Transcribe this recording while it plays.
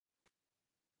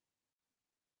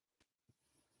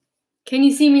Can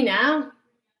you see me now?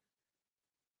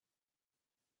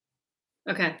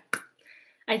 Okay.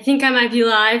 I think I might be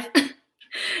live.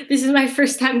 This is my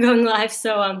first time going live,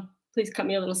 so please cut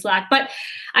me a little slack. But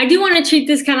I do want to treat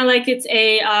this kind of like it's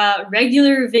a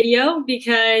regular video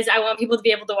because I want people to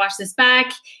be able to watch this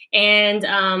back, and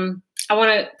I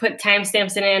want to put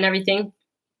timestamps in it and everything.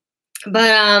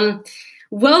 But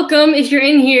welcome if you're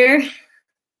in here.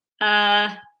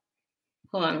 Hold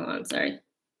on, sorry.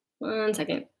 1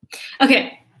 second.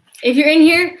 Okay, if you're in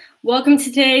here, welcome to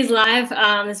today's live.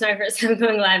 This is my first time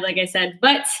going live, like I said,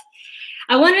 but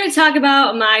I wanted to talk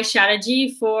about my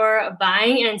strategy for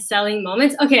buying and selling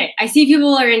moments. Okay, I see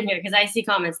people are in here because I see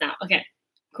comments now. Okay,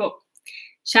 cool.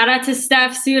 Shout out to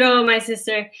Steph, Pseudo, my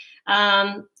sister,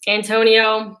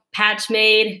 Antonio,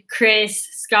 Patchmade, Chris,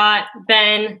 Scott,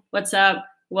 Ben, what's up?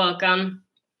 Welcome.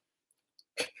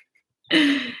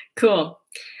 Cool.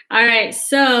 All right,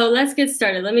 so let's get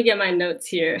started. Let me get my notes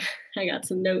here. I got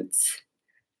some notes.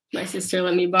 My sister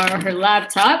let me borrow her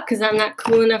laptop because I'm not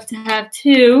cool enough to have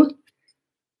two.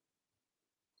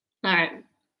 All right.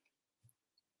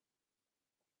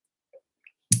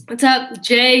 What's up,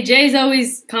 Jay? Jay's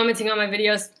always commenting on my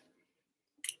videos.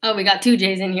 Oh, we got two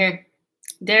Jays in here.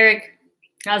 Derek,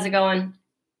 how's it going?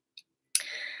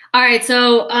 All right,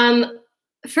 so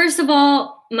first of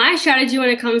all, my strategy when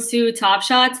it comes to top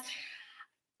shots,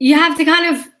 you have to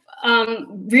kind of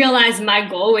realize my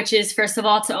goal, which is, first of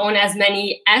all, to own as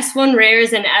many S1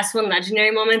 rares and S1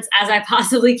 legendary moments as I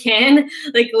possibly can.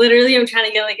 Like, literally, I'm trying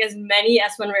to get like as many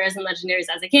S1 rares and legendaries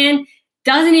as I can.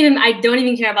 I don't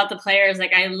even care about the players.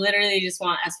 Like, I literally just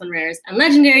want S1 rares and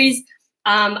legendaries.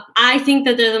 I think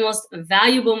that they're the most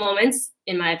valuable moments,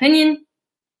 in my opinion.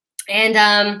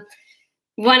 And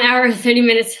 1 hour, 30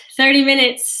 minutes,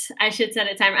 I should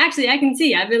set a timer. Actually, I can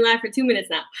see, I've been live for 2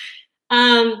 minutes now.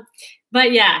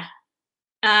 But yeah,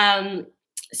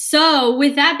 so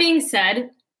with that being said,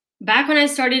 back when I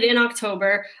started in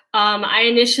October, I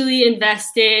initially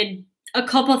invested a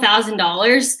couple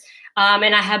 $1,000s,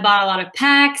 and I had bought a lot of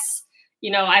packs.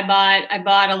 You know, I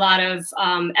bought a lot of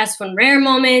S1 rare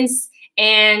moments,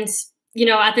 and you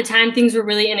know, at the time things were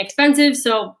really inexpensive,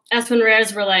 so S1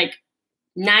 rares were like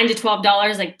 $9 to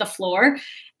 $12, like the floor.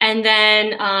 And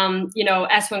then, you know,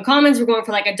 S1 commons were going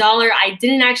for like $1. I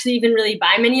didn't actually even really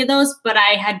buy many of those, but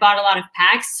I had bought a lot of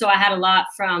packs. So I had a lot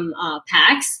from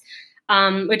packs,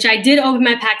 which I did open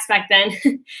my packs back then.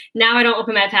 Now I don't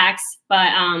open my packs, but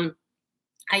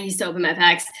I used to open my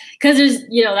packs because there's,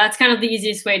 you know, that's kind of the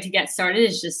easiest way to get started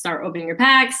is just start opening your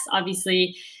packs.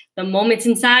 Obviously, the moments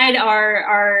inside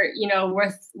are you know,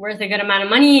 worth a good amount of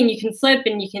money, and you can flip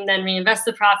and you can then reinvest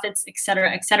the profits, et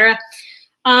cetera, et cetera.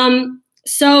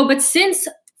 But since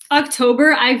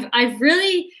October, I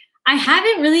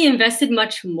haven't really invested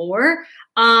much more.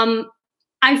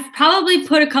 I've probably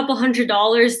put a couple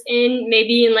 $100s in,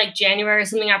 maybe in like January or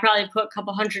something. I probably put a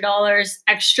couple $100s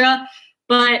extra,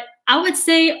 but I would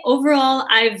say overall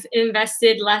I've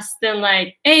invested less than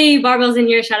like, hey, Barbell's in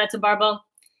here. Shout out to Barbell.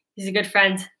 He's a good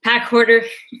friend. Pack hoarder.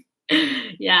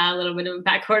 Yeah, a little bit of a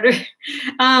pack hoarder.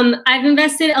 I've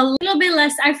invested a little bit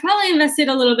less. I've probably invested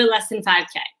a little bit less than 5K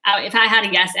if I had to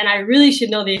guess, and I really should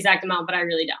know the exact amount, but I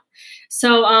really don't.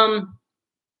 So,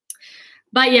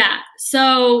 but yeah,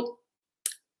 so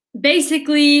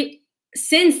basically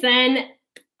since then,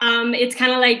 it's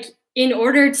kind of like, in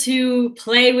order to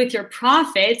play with your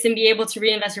profits and be able to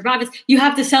reinvest your profits, you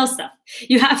have to sell stuff.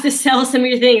 You have to sell some of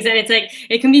your things. And it's like,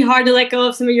 it can be hard to let go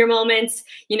of some of your moments,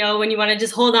 you know, when you want to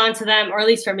just hold on to them, or at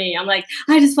least for me, I'm like,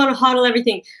 I just want to hodl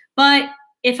everything. But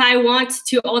if I want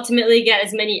to ultimately get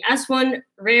as many S1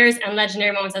 rares and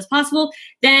legendary moments as possible,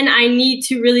 then I need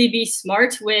to really be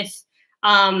smart with,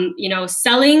 you know,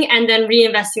 selling and then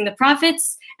reinvesting the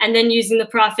profits, and then using the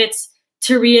profits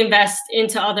to reinvest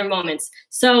into other moments.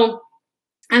 So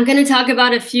I'm going to talk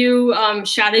about a few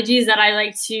strategies that I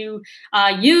like to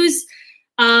use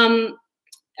to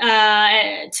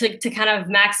kind of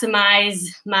maximize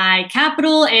my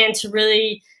capital and to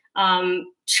really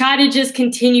try to just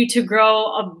continue to grow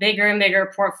a bigger and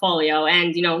bigger portfolio,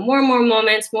 and, you know, more and more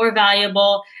moments, more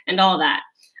valuable, and all that.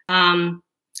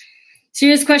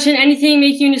 Serious question, anything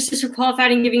making you and your sister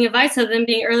qualified in giving advice other than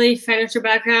being early, financial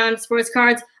background, sports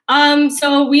cards?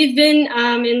 So we've been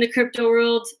in the crypto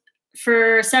world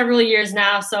for several years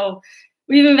now. So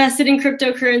we've invested in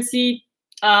cryptocurrency,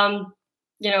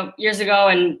 you know, years ago,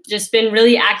 and just been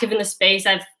really active in the space.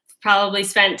 I've probably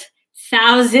spent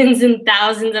thousands and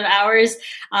thousands of hours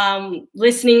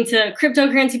listening to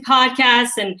cryptocurrency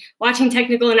podcasts and watching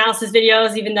technical analysis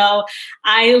videos, even though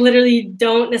I literally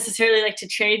don't necessarily like to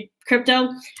trade crypto.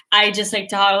 I just like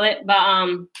to hodl it, but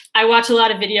I watch a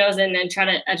lot of videos and then try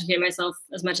to educate myself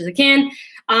as much as I can.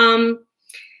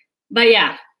 But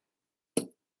yeah.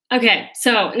 Okay,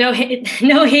 so no hate,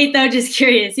 no hate though, just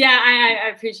curious. Yeah, I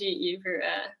appreciate you for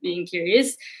being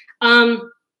curious.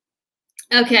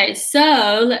 Okay,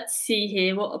 so let's see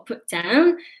here what I'll put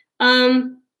down.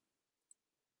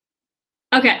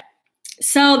 Okay,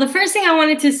 so the first thing I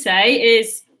wanted to say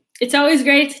is it's always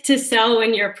great to sell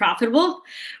when you're profitable,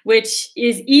 which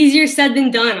is easier said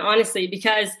than done, honestly,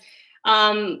 because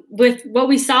with what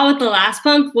we saw with the last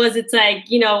pump was it's like,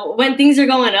 you know, when things are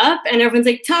going up and everyone's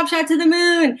like, top shot to the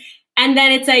moon. And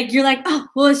then it's like, you're like, oh,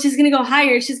 well, it's just going to go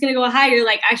higher. It's just going to go higher.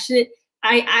 Like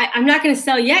I'm not going to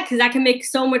sell yet because I can make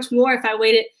so much more if I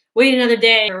wait another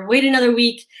day or wait another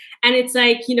week. And it's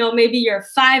like, you know, maybe you're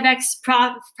 5x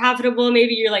profitable.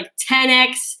 Maybe you're like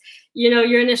 10x, you know,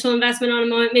 your initial investment on a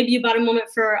moment. Maybe you bought a moment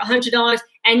for $100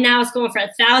 and now it's going for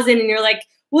 1,000 and you're like,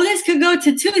 well, this could go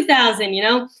to 2,000, you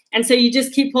know? And so you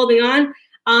just keep holding on.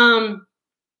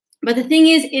 But the thing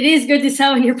is, it is good to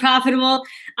sell when you're profitable.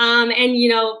 And, you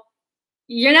know,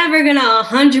 you're never going to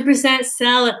 100%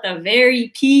 sell at the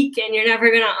very peak and you're never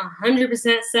going to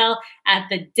 100% sell at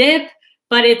the dip.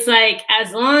 But it's like,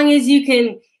 as long as you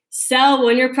can sell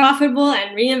when you're profitable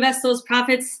and reinvest those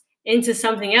profits into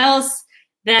something else,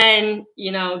 then,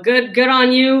 you know, good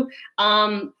on you.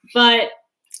 But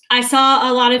I saw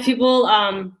a lot of people,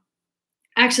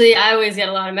 actually, I always get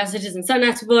a lot of messages and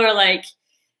sometimes people are like,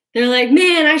 they're like,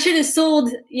 man, I should have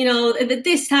sold, you know, at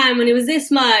this time when it was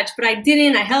this much, but I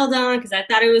didn't. I held on because I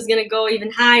thought it was going to go even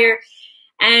higher.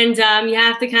 And you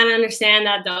have to kind of understand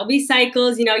that there'll be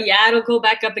cycles, you know, yeah, it'll go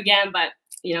back up again, but,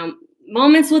 you know,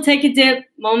 moments will take a dip,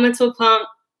 moments will pump,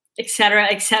 et cetera,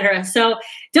 et cetera. So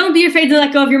don't be afraid to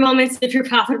let go of your moments if you're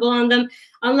profitable on them,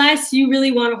 unless you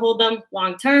really want to hold them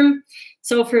long term.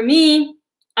 So for me,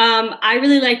 I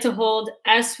really like to hold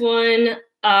S1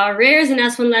 rares and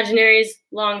S1 legendaries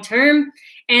long term,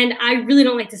 and I really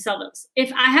don't like to sell those.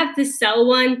 If I have to sell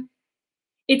one,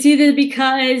 it's either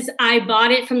because I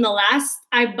bought it from the last,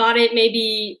 I bought it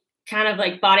maybe kind of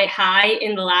like bought it high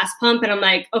in the last pump, and I'm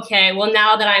like, okay, well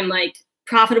now that I'm like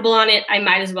profitable on it, I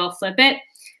might as well flip it.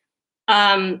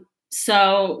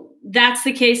 So that's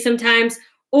the case sometimes,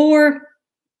 or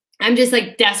I'm just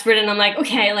like desperate and I'm like,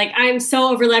 okay, like I'm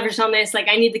so over leveraged on this. Like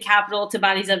I need the capital to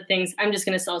buy these other things. I'm just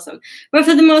going to sell some. But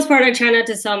for the most part, I try not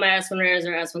to sell my S1 rares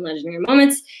or S1 legendary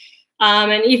moments.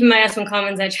 And even my S1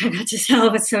 commons, I try not to sell,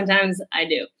 but sometimes I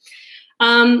do.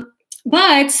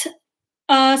 But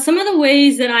some of the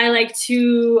ways that I like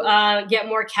to get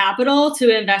more capital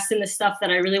to invest in the stuff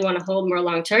that I really want to hold more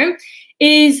long-term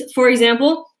is, for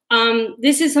example,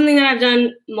 this is something that I've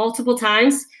done multiple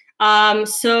times.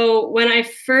 So when I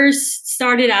first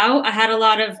started out, I had a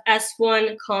lot of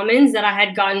S1 commons that I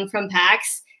had gotten from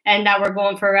packs and that were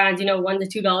going for around, you know, $1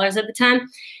 to $2 at the time.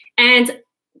 And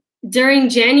during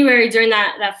January, during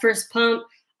that first pump,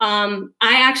 I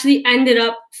actually ended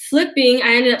up flipping.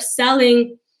 I ended up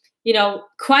selling, you know,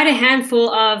 quite a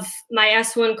handful of my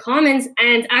S1 commons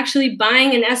and actually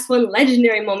buying an S1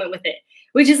 legendary moment with it,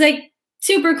 which is like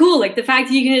super cool. Like the fact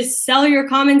that you can just sell your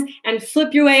commons and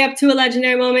flip your way up to a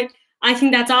legendary moment. I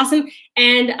think that's awesome.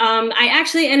 And I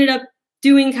actually ended up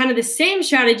doing kind of the same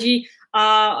strategy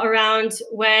around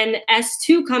when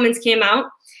S2 commons came out.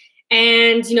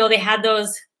 And, you know, they had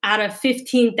those out of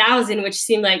 15,000, which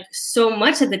seemed like so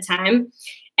much at the time.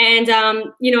 And,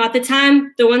 you know, at the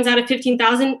time, the ones out of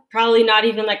 15,000, probably not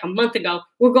even like a month ago,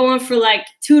 were going for like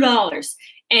 $2.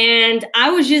 And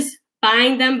I was just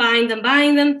buying them,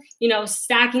 you know,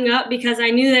 stacking up because I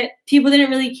knew that people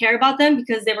didn't really care about them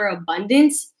because they were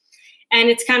abundant. And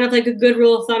it's kind of like a good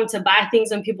rule of thumb to buy things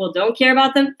when people don't care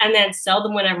about them and then sell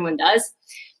them when everyone does.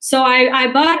 So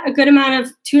I bought a good amount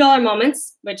of $2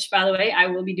 moments, which, by the way, I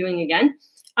will be doing again,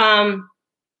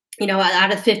 you know,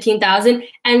 out of 15,000.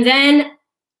 And then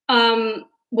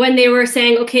when they were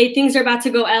saying, okay, things are about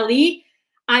to go LE,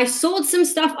 I sold some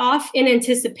stuff off in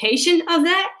anticipation of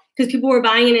that, because people were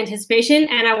buying in anticipation,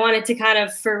 and I wanted to kind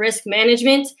of, for risk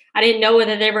management, I didn't know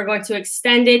whether they were going to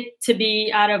extend it to be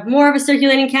out of more of a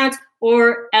circulating count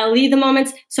or LE the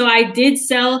moments. So I did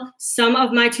sell some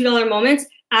of my $2 moments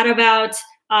at about,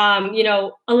 you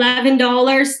know,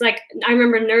 $11. Like I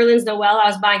remember Nerlens Noel, I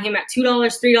was buying him at $2,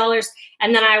 $3,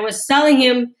 and then I was selling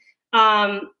him,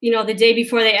 you know, the day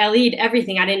before they LE'd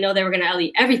everything. I didn't know they were going to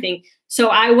LE everything. So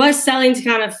I was selling to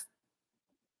kind of,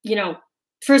 you know,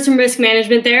 for some risk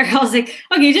management there. I was like,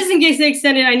 okay, just in case they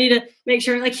extend it, I need to make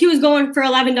sure. Like he was going for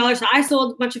 $11, so I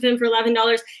sold a bunch of him for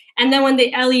 $11. And then when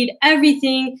they LE'd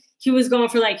everything, he was going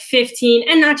for like 15.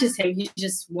 And not just him, he's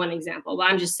just one example, but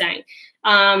I'm just saying.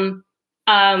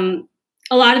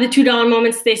 a lot of the $2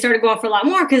 moments, they started going for a lot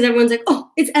more because everyone's like, oh,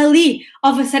 it's LE.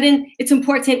 All of a sudden, it's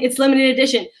important. It's limited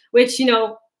edition, which, you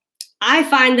know, I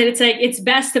find that it's like, it's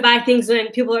best to buy things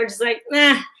when people are just like,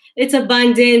 nah, it's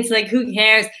abundance. Like, who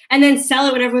cares? And then sell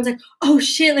it when everyone's like, oh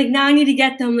shit, like now I need to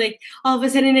get them. Like all of a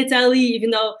sudden it's LE,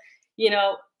 even though, you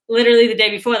know, literally the day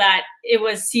before that it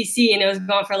was CC and it was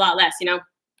going for a lot less, you know?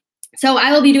 So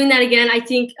I will be doing that again. I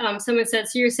think someone said,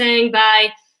 so you're saying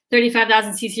buy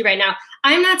 35,000 CC right now.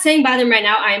 I'm not saying buy them right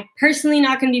now. I'm personally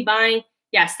not going to be buying.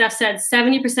 Yeah, Steph said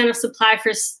 70% of supply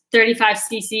for 35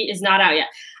 CC is not out yet.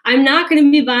 I'm not going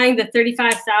to be buying the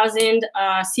 35,000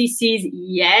 CCs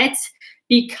yet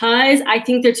because I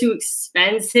think they're too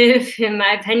expensive in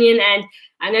my opinion. And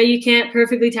I know you can't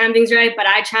perfectly time things right, but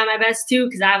I try my best to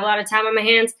because I have a lot of time on my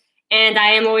hands and I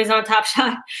am always on Top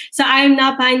Shot. So I am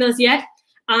not buying those yet.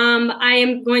 I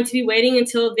am going to be waiting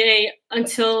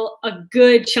until a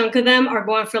good chunk of them are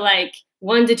going for like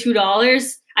 $1 to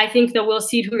 $2. I think that we'll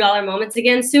see $2 moments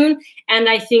again soon. And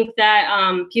I think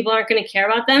that people aren't going to care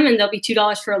about them and they'll be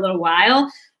 $2 for a little while.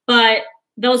 But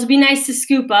those would be nice to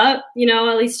scoop up, you know,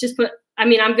 at least just put, I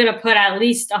mean, I'm going to put at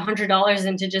least $100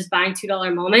 into just buying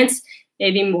 $2 moments,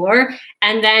 maybe more,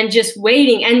 and then just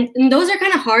waiting. And those are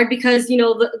kind of hard because, you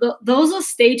know, those will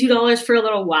stay $2 for a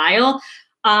little while.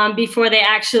 Before they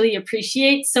actually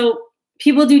appreciate. So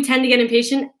people do tend to get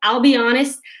impatient. I'll be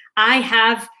honest, I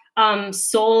have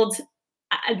sold,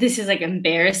 this is like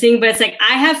embarrassing, but it's like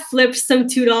I have flipped some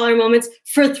 $2 moments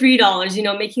for $3, you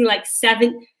know, making like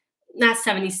not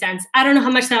 70 cents. I don't know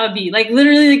how much that would be. Like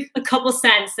literally like a couple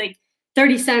cents, like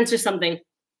 30 cents or something.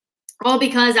 All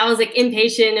because I was like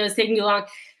impatient. It was taking too long.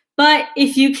 But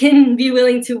if you can be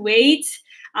willing to wait,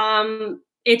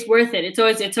 it's worth it.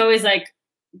 It's always like,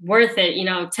 worth it, you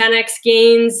know, 10x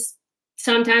gains,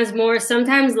 sometimes more,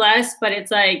 sometimes less, but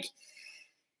it's like,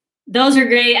 those are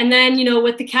great. And then, you know,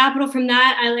 with the capital from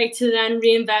that, I like to then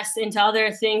reinvest into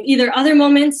other things, either other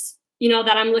moments, you know,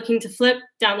 that I'm looking to flip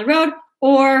down the road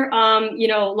or, you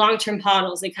know, long-term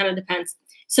hodls. It kind of depends.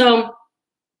 So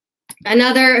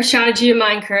another strategy of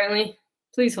mine currently,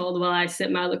 please hold while I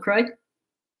sip my LaCroix.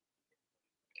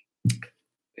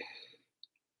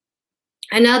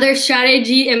 Another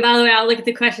strategy, and by the way, I'll look at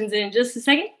the questions in just a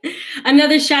second.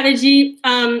 Another strategy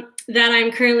that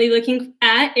I'm currently looking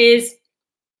at is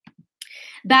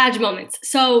badge moments.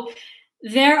 So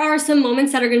there are some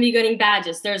moments that are going to be getting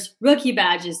badges. There's rookie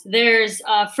badges. There's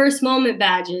first moment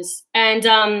badges. And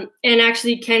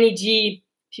actually Kenny G,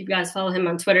 if you guys follow him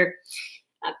on Twitter,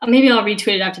 maybe I'll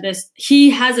retweet it after this.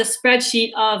 He has a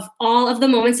spreadsheet of all of the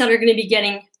moments that are going to be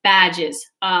getting badges,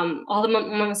 all the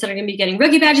moments that are going to be getting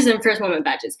rookie badges and first moment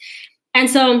badges. And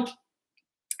so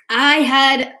I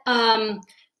had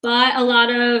bought a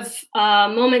lot of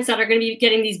moments that are going to be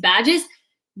getting these badges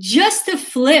just to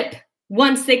flip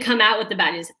once they come out with the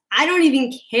badges. I don't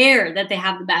even care that they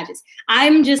have the badges.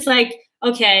 I'm just like,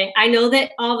 okay, I know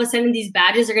that all of a sudden these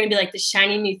badges are going to be like the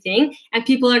shiny new thing and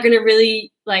people are going to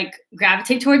really like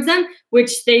gravitate towards them,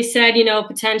 which they said, you know,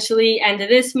 potentially end of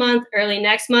this month, early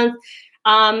next month.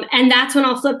 And that's when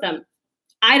I'll flip them.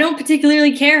 I don't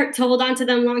particularly care to hold on to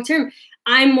them long term.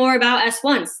 I'm more about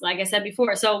S1s, like I said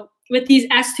before. So with these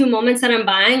S2 moments that I'm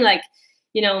buying, like,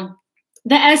 you know,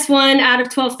 the S1 out of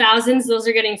 12,000s, those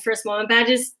are getting first moment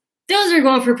badges. Those are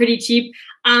going for pretty cheap.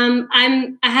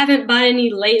 I haven't bought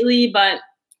any lately, but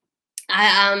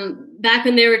back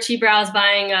when they were cheaper, I was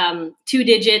buying 2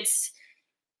 digits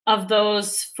of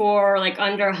those for like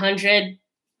under 100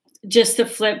 just to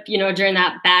flip, you know, during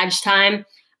that badge time.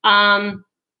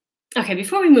 Okay,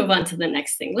 before we move on to the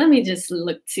next thing, let me just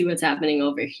see what's happening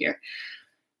over here.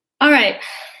 All right,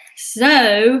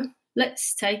 so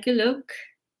let's take a look.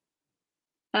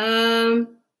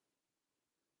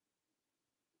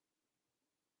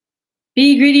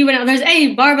 Be greedy when others,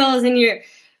 hey, barbell is in here.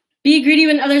 Be greedy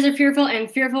when others are fearful and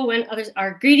fearful when others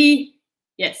are greedy.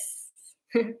 Yes.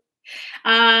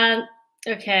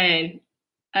 Okay.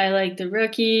 I like the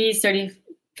rookies,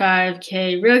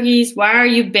 35K rookies. Why are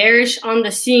you bearish on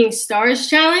the Seeing Stars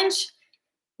challenge?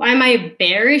 Why am I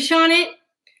bearish on it?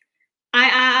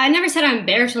 I never said I'm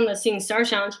bearish on the Seeing Stars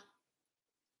challenge.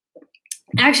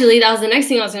 Actually, that was the next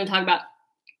thing I was going to talk about.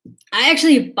 I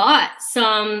actually bought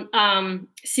some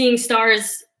Seeing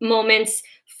Stars moments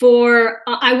for,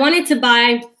 I wanted to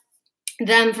buy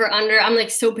them for under, I'm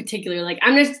like so particular. Like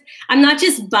I'm not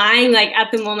just buying like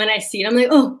at the moment I see it. I'm like,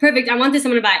 oh, perfect. I want this.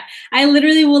 I'm going to buy it. I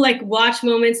literally will like watch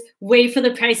moments, wait for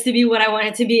the price to be what I want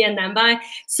it to be and then buy.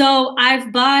 So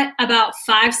I've bought about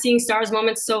 5 Seeing Stars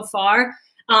moments so far,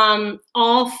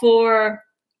 all for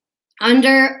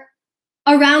under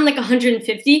around like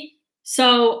 150.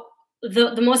 So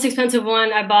the most expensive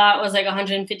one I bought was like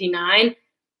 159.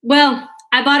 Well,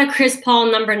 I bought a Chris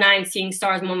Paul #9 Seeing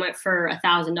Stars moment for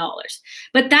 $1,000,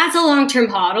 but that's a long-term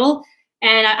hodl,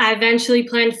 and I eventually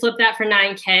plan to flip that for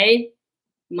 9K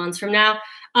months from now.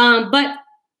 But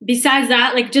besides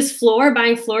that, like just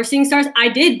buying floor Seeing Stars, I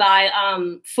did buy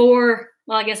 4.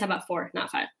 Well, I guess I bought 4, not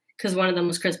 5, because one of them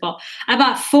was Chris Paul. I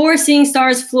bought 4 Seeing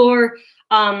Stars floor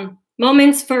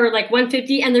moments for like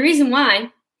 150, and the reason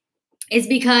why is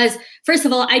because, first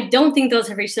of all, I don't think those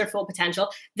have reached their full potential.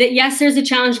 That yes, there's a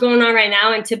challenge going on right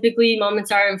now, and typically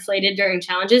moments are inflated during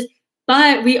challenges,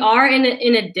 but we are in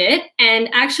a dip, and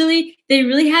actually they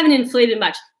really haven't inflated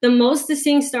much. The most the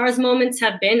Seeing Stars moments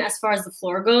have been, as far as the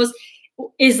floor goes,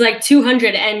 is like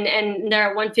 200, and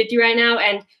they're at 150 right now,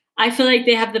 and I feel like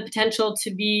they have the potential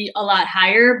to be a lot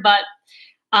higher, but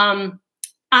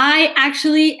I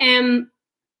actually am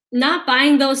not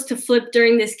buying those to flip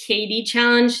during this KD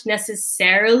challenge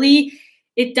necessarily.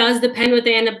 It does depend what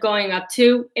they end up going up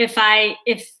to. If I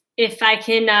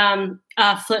can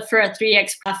flip for a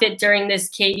 3x profit during this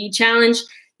KD challenge,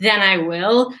 then I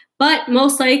will. But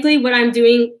most likely what I'm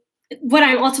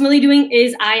ultimately doing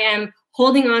is I am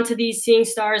holding on to these Seeing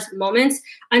Stars moments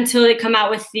until they come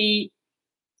out with I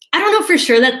don't know for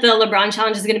sure that the LeBron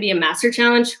challenge is going to be a master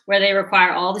challenge where they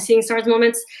require all the Seeing Stars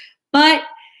moments, but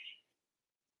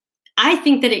I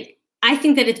think that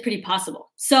it's pretty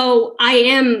possible. So I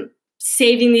am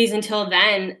saving these until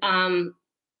then, and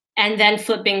then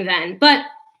flipping then. But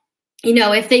you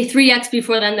know, if they 3x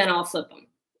before then I'll flip them.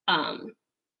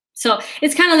 So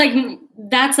it's kind of like,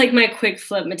 that's like my quick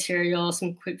flip material,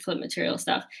 some quick flip material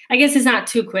stuff. I guess it's not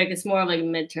too quick. It's more of like a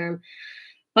midterm.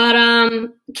 But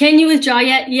can you withdraw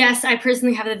yet? Yes, I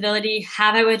personally have the ability.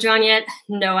 Have I withdrawn yet?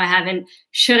 No, I haven't.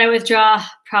 Should I withdraw?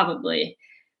 Probably.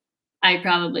 I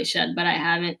probably should, but I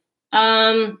haven't.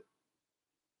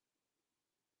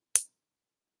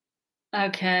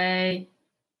 Okay.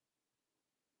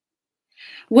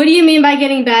 What do you mean by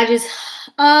getting badges?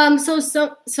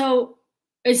 So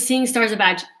is Seeing Stars a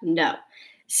badge? No.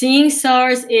 Seeing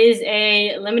Stars is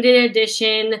a limited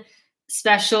edition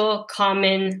special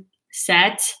common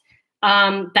set.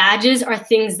 Badges are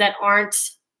things that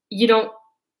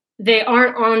they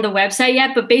aren't on the website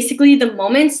yet, but basically the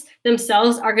moments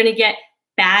themselves are going to get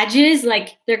badges.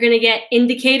 Like they're going to get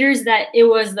indicators that it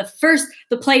was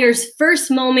the player's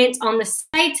first moment on the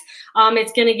site.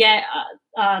 It's going to get,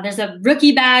 there's a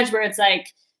rookie badge where it's like,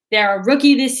 they're a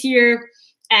rookie this year.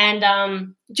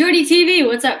 And Jordy TV,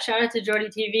 what's up? Shout out to Jordy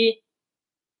TV.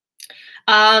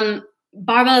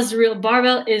 Barbell is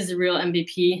the real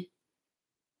MVP.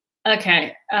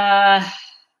 Okay.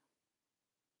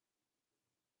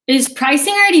 Is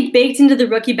pricing already baked into the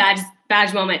rookie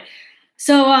badge moment?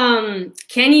 So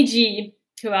Kenny G,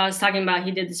 who I was talking about,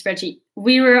 he did the spreadsheet.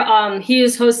 He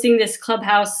was hosting this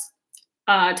clubhouse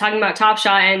talking about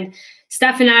topshot, and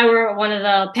Steph and I were one of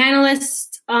the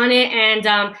panelists on it,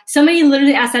 and somebody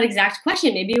literally asked that exact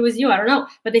question. Maybe it was you, I don't know.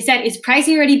 But they said, is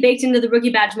pricing already baked into the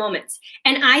rookie badge moments?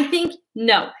 And I think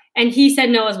no. And he said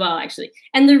no as well, actually.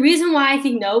 And the reason why I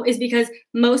think no is because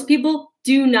most people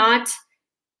do not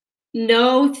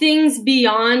know things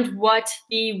beyond what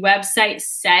the website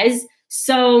says.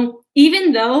 So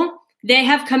even though they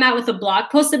have come out with a blog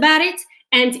post about it,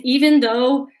 and even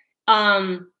though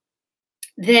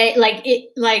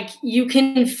you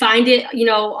can find it, you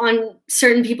know, on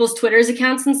certain people's Twitter's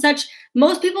accounts and such,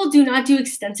 most people do not do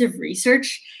extensive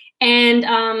research. And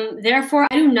therefore,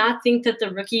 I do not think that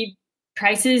the rookie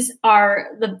prices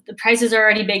the prices are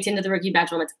already baked into the rookie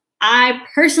badge moments. I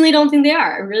personally don't think they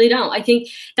are. I really don't. I think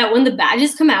that when the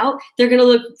badges come out, they're going to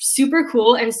look super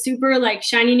cool and super like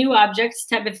shiny new objects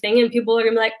type of thing. And people are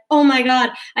going to be like, oh my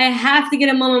God, I have to get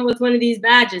a moment with one of these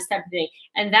badges type of thing.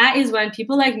 And that is when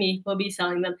people like me will be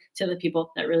selling them to the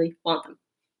people that really want them.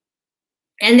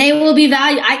 And they will be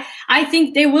valued. I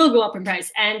think they will go up in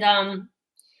price. And,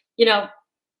 you know,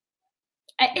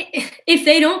 if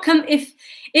they don't come, if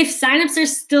signups are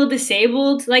still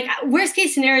disabled, like worst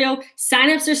case scenario,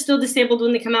 signups are still disabled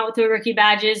when they come out with the rookie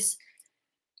badges,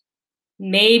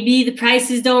 maybe the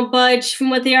prices don't budge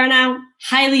from what they are now.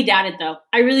 Highly doubt it though.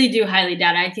 I really do highly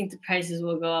doubt it. I think the prices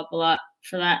will go up a lot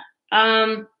for that.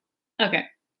 Okay,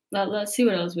 let's see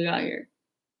what else we got here.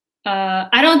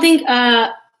 I don't think,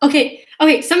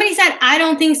 okay. Somebody said, I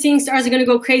don't think Seeing Stars are going to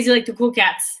go crazy like the Cool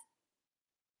Cats.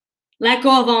 Let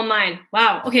go of all mine.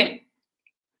 Wow. Okay.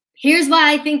 Here's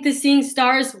why I think the Seeing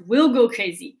Stars will go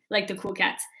crazy like the Cool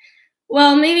Cats.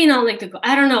 Well, maybe not like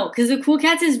I don't know, because the Cool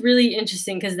Cats is really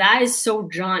interesting because that is so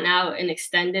drawn out and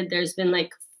extended. There's been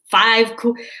like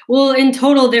in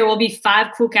total there will be 5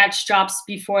 Cool Cats drops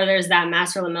before there's that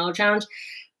Master LaMelo challenge.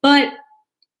 But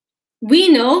we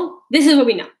know, this is what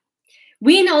we know.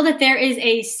 We know that there is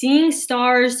a Seeing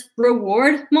Stars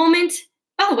reward moment.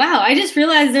 Oh, wow. I just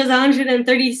realized there's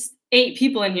 138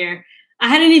 people in here. I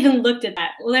hadn't even looked at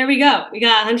that. Well, there we go. We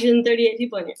got 138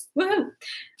 people in here. Woohoo.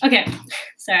 Okay.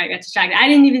 Sorry, I got distracted. I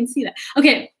didn't even see that.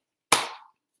 Okay.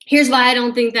 Here's why I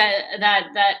don't think that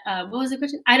what was the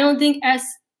question? I don't think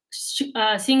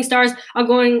Seeing Stars are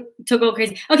going to go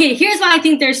crazy. Okay, here's why I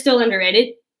think they're still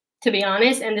underrated, to be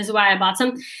honest, and this is why I bought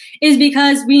some, is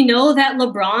because we know that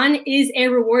LeBron is a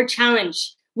reward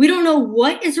challenge. We don't know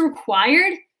what is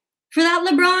required for that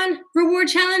LeBron reward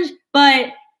challenge,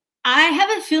 but I have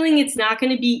a feeling it's not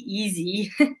going to be easy.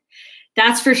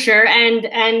 That's for sure.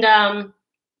 And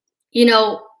you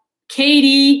know,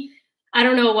 KD, I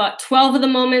don't know what, 12 of the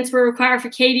moments were required for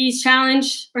KD's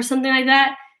challenge or something like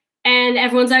that. And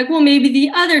everyone's like, well, maybe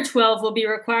the other 12 will be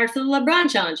required for the LeBron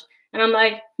challenge. And I'm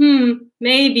like,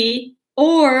 maybe,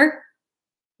 or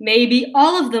maybe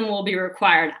all of them will be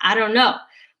required. I don't know.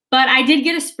 But I did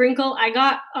get a sprinkle. I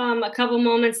got a couple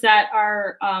moments that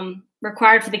are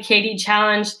required for the KD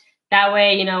challenge. That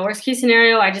way, you know, worst case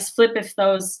scenario, I just flip if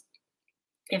those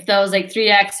like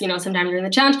 3x, you know, sometime during the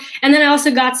challenge. And then I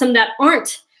also got some that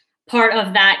aren't part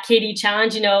of that KD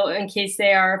challenge, you know, in case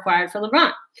they are required for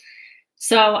LeBron.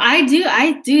 So I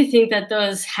do think that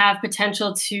those have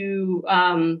potential to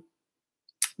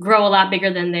grow a lot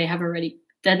bigger than they have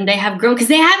grown, because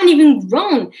they haven't even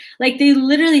grown. Like, they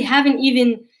literally haven't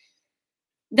even,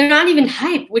 they're not even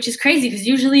hype, which is crazy, because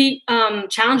usually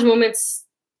challenge moments,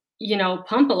 you know,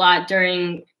 pump a lot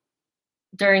during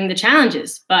the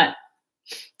challenges, but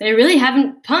they really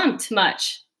haven't pumped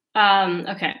much.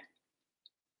 Okay.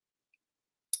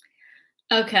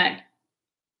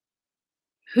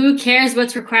 Who cares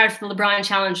what's required for the LeBron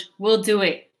challenge? We'll do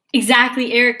it.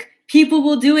 Exactly, Eric. People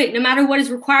will do it no matter what is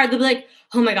required. They'll be like,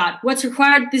 oh my God, what's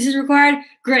required? This is required.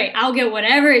 Great. I'll get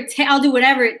whatever I'll do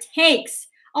whatever it takes.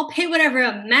 I'll pay whatever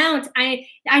amount I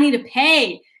need to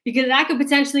pay, because I could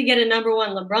potentially get a #1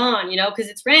 LeBron, you know, because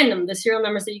it's random, the serial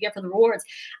numbers that you get for the rewards.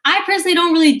 I personally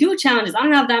don't really do challenges. I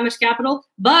don't have that much capital,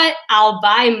 but I'll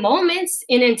buy moments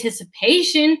in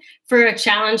anticipation for a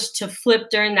challenge to flip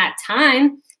during that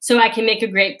time, so I can make a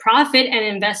great profit and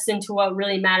invest into what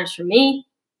really matters for me.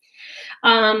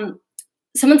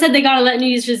 Someone said they got to let new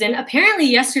users in. Apparently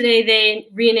yesterday they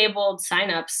re-enabled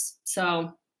signups.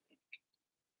 So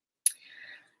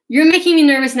you're making me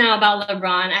nervous now about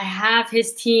LeBron. I have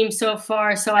his team so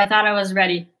far, so I thought I was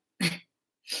ready.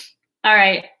 All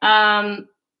right.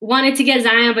 Wanted to get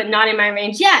Zion, but not in my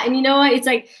range. Yeah, and you know what? It's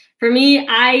like, for me,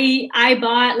 I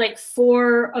bought like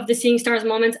 4 of the Seeing Stars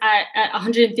moments at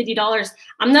 $150.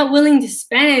 I'm not willing to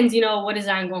spend, you know, what is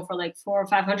Zion going for, like 400 or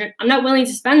 500? I'm not willing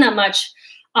to spend that much.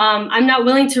 I'm not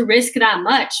willing to risk that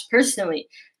much personally.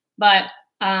 But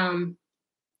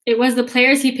it was the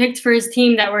players he picked for his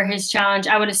team that were his challenge.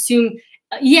 I would assume,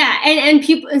 yeah, and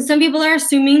some people are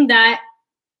assuming that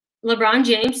LeBron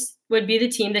James would be the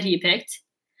team that he picked,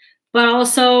 but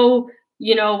also,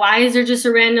 you know, why is there just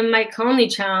a random Mike Conley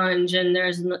challenge? And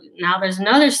there's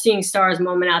another Seeing Stars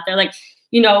moment out there. Like,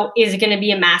 you know, is it going to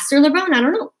be a master LeBron? I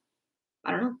don't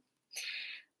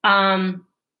know.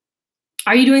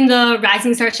 Are you doing the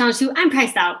Rising Star challenge too? I'm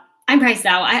priced out.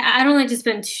 I don't like to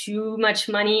spend too much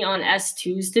money on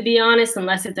S2s, to be honest,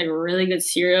 unless it's like a really good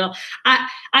cereal. I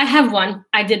have one.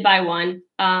 I did buy one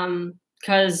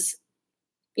because,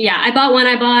 yeah, I bought one.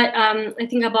 I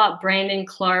think I bought Brandon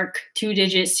Clark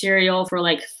 2-digit cereal for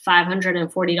like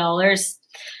 $540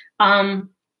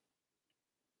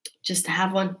 just to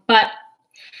have one. But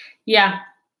yeah,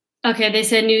 okay, they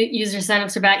said new user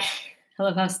signups are back. I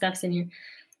love how Steph's in here.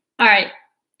 All right.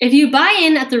 If you buy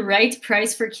in at the right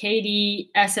price for KD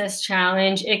SS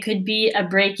challenge, it could be a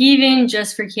break even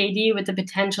just for KD with the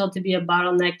potential to be a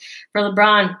bottleneck for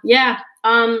LeBron. Yeah.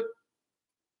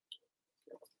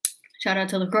 Shout out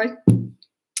to LaCroix.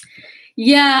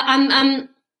 Yeah,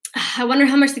 I wonder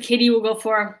how much the KD will go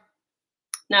for.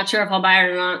 Not sure if I'll buy it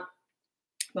or not,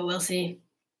 but we'll see.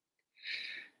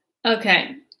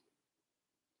 Okay.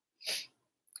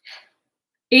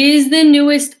 Is the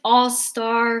newest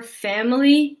All-Star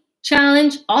Family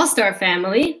challenge All-Star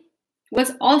Family?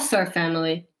 What's All-Star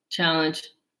Family challenge?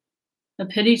 A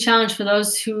pity challenge for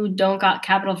those who don't got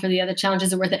capital for the other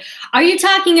challenges are worth it. Are you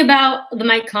talking about the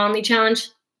Mike Conley challenge?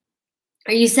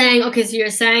 Are you saying, okay, so you're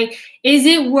saying, is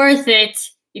it worth it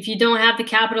if you don't have the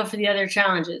capital for the other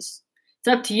challenges? It's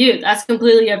up to you. That's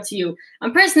completely up to you.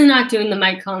 I'm personally not doing the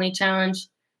Mike Conley challenge.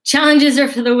 Challenges are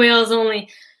for the whales only.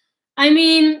 I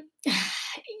mean,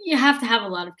 you have to have a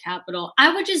lot of capital.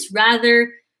 I would just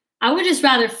rather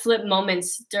flip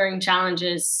moments during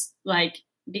challenges. Like,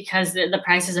 because the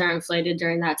prices are inflated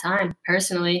during that time,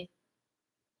 personally.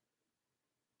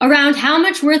 Around how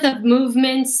much worth of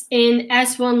movements in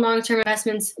S1 long-term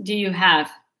investments do you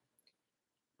have?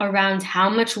 Around how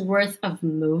much worth of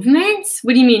movements?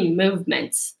 What do you mean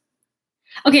movements?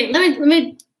 Okay, let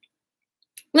me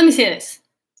say this.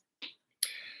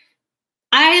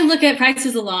 I look at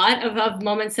prices a lot of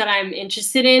moments that I'm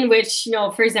interested in, which, you know,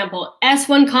 for example,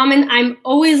 S1 common, I'm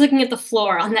always looking at the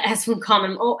floor on the S1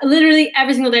 common. Oh, literally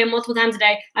every single day, multiple times a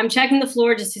day, I'm checking the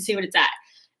floor just to see what it's at.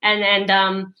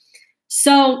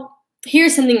 So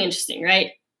here's something interesting,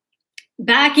 right?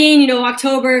 Back in, you know,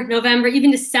 October, November,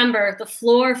 even December, the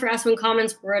floor for S1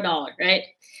 commons were $1, right?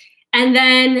 And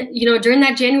then, you know, during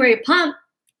that January pump,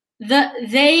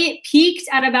 they peaked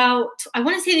at about, I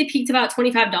want to say they peaked about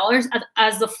 $25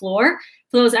 as the floor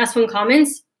for those S1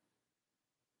 commons.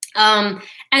 And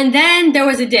then there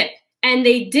was a dip, and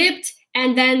they dipped,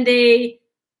 and then they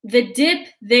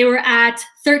were at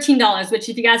 $13, which,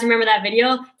 if you guys remember that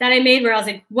video that I made where I was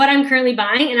like, what I'm currently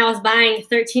buying, and I was buying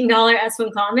 $13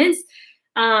 S1 commons.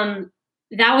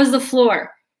 That was the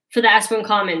floor for the S1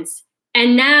 commons.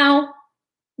 And now,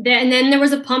 and then there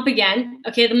was a pump again.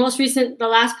 Okay, the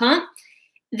last pump,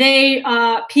 they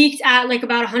peaked at like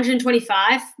about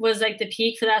 125 was like the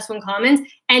peak for the S1 commons.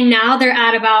 And now they're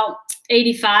at about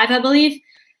 85, I believe.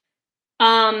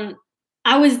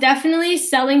 I was definitely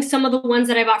selling some of the ones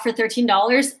that I bought for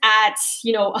 $13 at,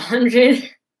 you know,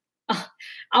 100.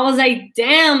 I was like,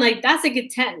 damn, like that's like a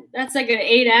 10. That's like an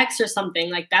 8X or something.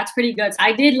 Like that's pretty good. So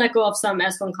I did let go of some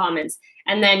S1 commons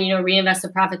and then, you know, reinvest the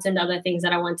profits into other things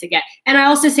that I want to get. And I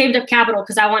also saved up capital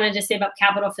because I wanted to save up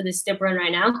capital for this dip run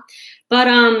right now. But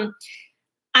I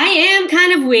am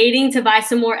kind of waiting to buy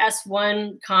some more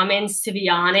S1 commons, to be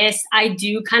honest. I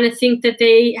do kind of think that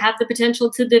they have the potential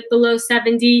to dip below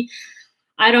 70.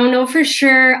 I don't know for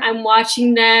sure. I'm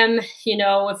watching them. You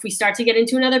know, if we start to get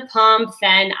into another pump,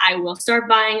 then I will start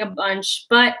buying a bunch.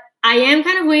 But I am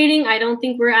kind of waiting. I don't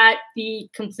think we're at the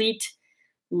complete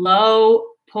low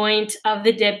point of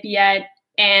the dip yet.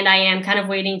 And I am kind of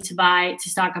waiting to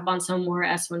stock up on some more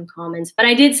S1 commons. But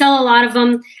I did sell a lot of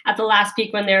them at the last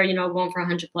peak when they're, you know, going for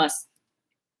 100 plus.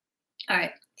 All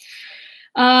right.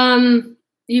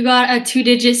 You got a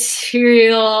 2-digit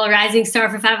serial rising star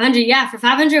for 500. Yeah, for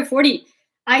 540.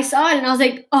 I saw it and I was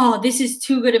like, oh, this is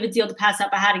too good of a deal to pass up.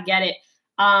 I had to get it.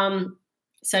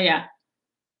 So yeah.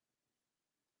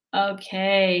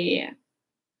 Okay.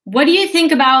 What do you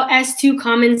think about S2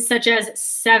 commons such as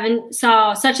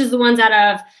the ones out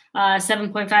of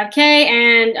 7.5K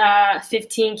and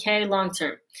 15K long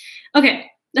term? Okay,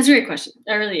 that's a great question.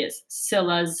 That really is.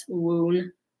 Scylla's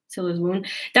wound.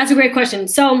 That's a great question.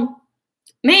 So,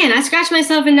 man, I scratched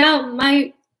myself and now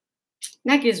my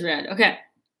neck is red. Okay.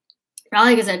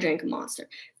 Probably because I drank a Monster.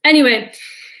 Anyway,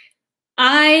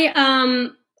 I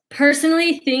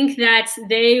personally think that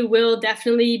they will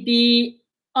definitely be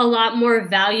a lot more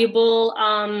valuable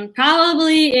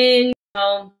probably in, you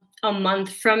know, a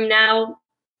month from now.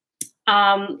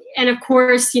 And of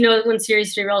course, you know, when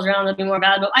Series 3 rolls around, they'll be more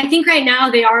valuable. I think right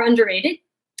now they are underrated.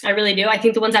 I really do. I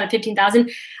think the ones out of 15,000,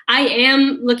 I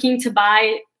am looking to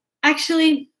buy.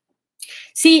 Actually,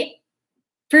 see,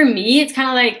 for me, it's kind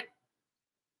of like,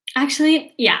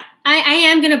 actually, yeah, I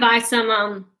am going to buy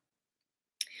some,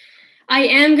 I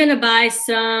am going to buy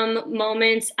some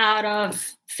moments out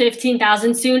of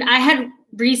 15,000 soon. I had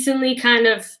recently kind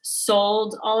of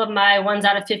sold all of my ones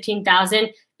out of 15,000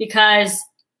 because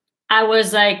I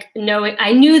was like, no,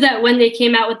 I knew that when they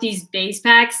came out with these base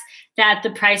packs that the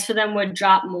price for them would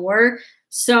drop more.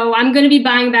 So I'm going to be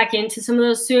buying back into some of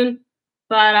those soon.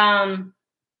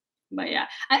 But yeah,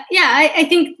 I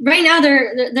think right now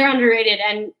they're underrated,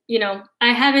 and you know,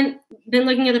 I haven't been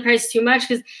looking at the price too much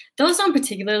because those don't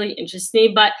particularly interest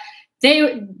me. But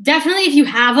they definitely, if you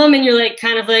have them and you're like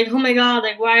kind of like, oh my god,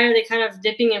 like why are they kind of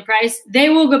dipping in price? They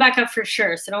will go back up for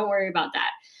sure. So don't worry about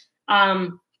that.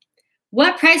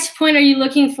 What price point are you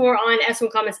looking for on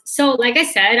S1 comments? So like I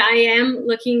said, I am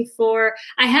looking for.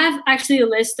 I have actually a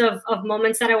list of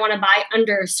moments that I want to buy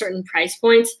under certain price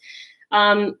points.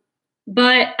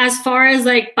 But as far as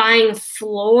like buying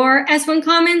floor S1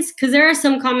 commons, because there are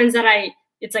some commons that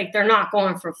it's like they're not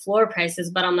going for floor prices,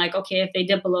 but I'm like, okay, if they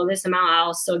dip below this amount,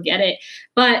 I'll still get it.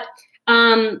 But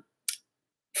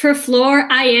for floor,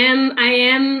 I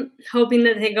am hoping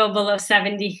that they go below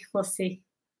 70. We'll see.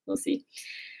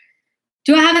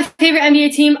 Do I have a favorite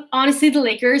NBA team? Honestly, the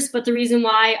Lakers. But the reason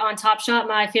why on Top Shot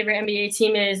my favorite NBA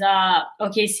team is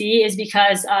OKC is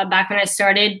because back when I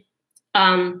started,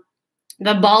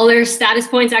 the baller status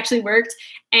points actually worked,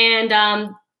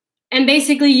 and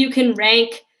basically you can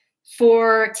rank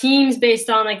for teams based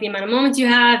on like the amount of moments you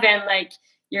have and like,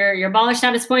 your baller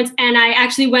status points. And I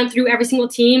actually went through every single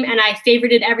team and I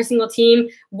favorited every single team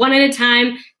one at a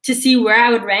time to see where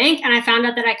I would rank. And I found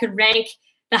out that I could rank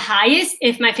the highest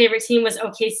if my favorite team was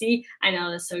OKC. I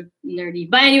know that's so nerdy.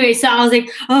 But anyway, so I was like,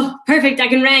 oh, perfect, I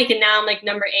can rank. And now I'm like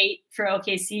number 8 for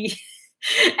OKC.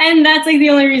 And that's like the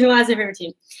only reason why it's my favorite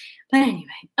team. But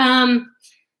anyway,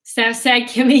 Steph said,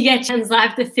 can we get Jen's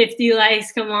live to 50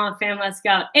 likes? Come on, fam, let's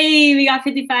go. Hey, we got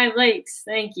 55 likes.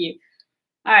 Thank you.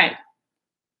 All right.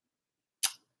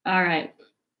 All right.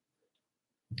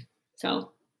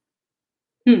 So,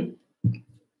 50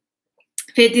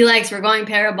 likes, we're going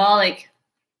parabolic.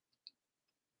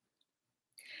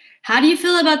 How do you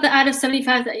feel about the out of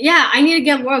 75? Yeah, I need to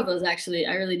get more of those, actually.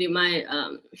 I really do. My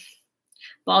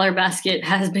baller basket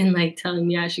has been like telling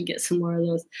me I should get some more of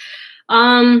those.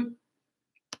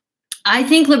 I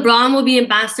think LeBron will be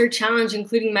Ambassador Challenge,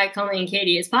 including Mike Conley and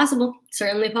Katie. It's possible.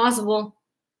 Certainly possible.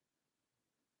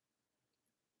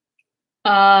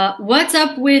 What's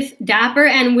up with Dapper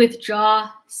and withdraw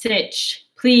Stitch?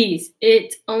 Please.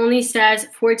 It only says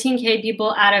 14K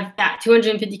people out of that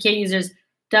 250K users.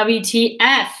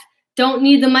 WTF. Don't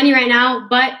need the money right now,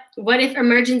 but what if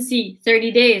emergency?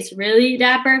 30 days. Really,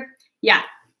 Dapper? Yeah.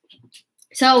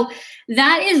 So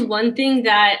that is one thing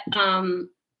that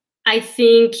I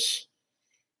think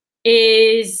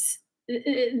is,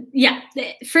 yeah.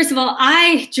 First of all,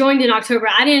 I joined in October.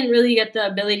 I didn't really get the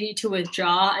ability to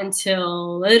withdraw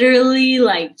until literally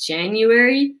like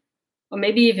January or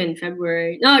maybe even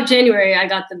February. No, January I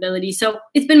got the ability. So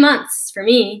it's been months for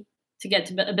me to get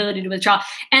the ability to withdraw.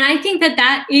 And I think that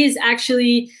that is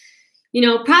actually, you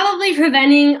know, probably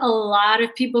preventing a lot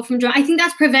of people from joining. I think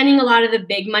that's preventing a lot of the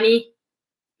big money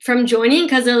from joining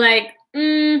because they're like,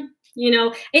 you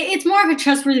know, it's more of a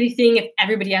trustworthy thing if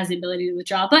everybody has the ability to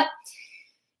withdraw. But,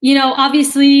 you know,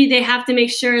 obviously they have to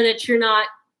make sure that you're not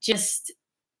just,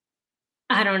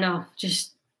 I don't know,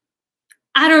 just,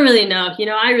 I don't really know. You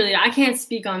know, I can't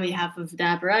speak on behalf of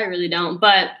Dapper. I really don't.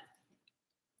 But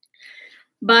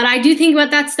I do think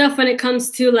about that stuff when it comes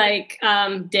to like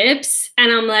dips.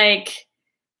 And I'm like,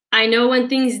 I know when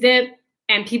things dip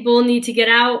and people need to get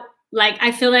out. Like,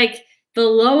 I feel like the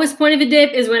lowest point of a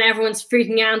dip is when everyone's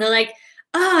freaking out. And they're like,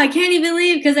 oh, I can't even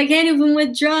leave because I can't even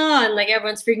withdraw. And like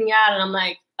everyone's freaking out. And I'm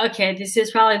like, okay, this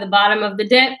is probably the bottom of the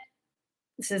dip.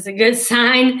 This is a good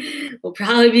sign. We'll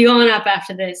probably be going up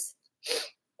after this.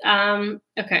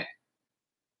 Okay.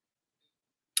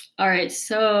 All right.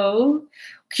 So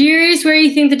curious where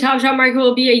you think the Top Shot market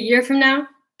will be a year from now.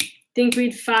 Think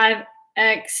we'd 5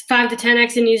 to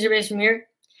 10x in user base from here.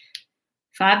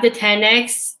 5 to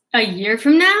 10x a year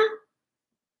from now?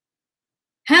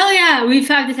 Hell yeah, we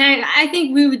 5 to 10. I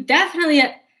think we would definitely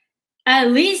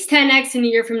at least 10x in a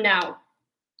year from now.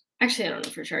 Actually, I don't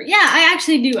know for sure. Yeah, I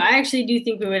actually do. I actually do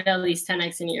think we would at least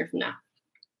 10x in a year from now.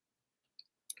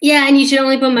 Yeah, and you should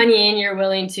only put money in you're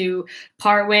willing to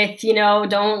part with. You know,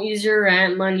 don't use your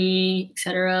rent money,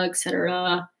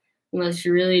 etc., unless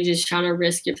you're really just trying to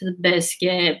risk it for the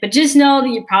biscuit. But just know that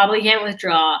you probably can't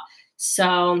withdraw.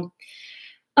 So,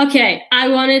 okay, I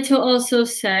wanted to also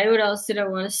say, what else did I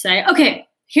want to say? Okay,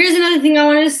 here's another thing I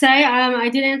wanted to say. I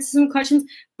did answer some questions,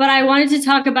 but I wanted to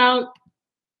talk about,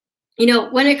 you know,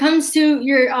 when it comes to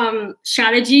your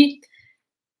strategy,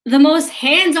 the most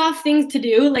hands-off things to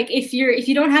do, like if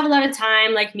you don't have a lot of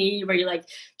time like me, where you're like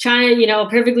trying to, you know,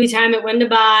 perfectly time it when to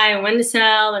buy and when to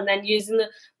sell, and then using the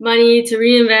money to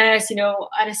reinvest, you know,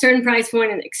 at a certain price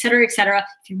point, and et cetera, et cetera.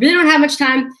 If you really don't have much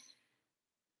time,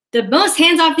 the most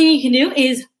hands-off thing you can do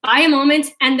is buy a moment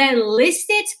and then list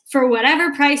it for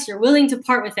whatever price you're willing to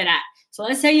part with it at. So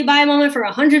let's say you buy a moment for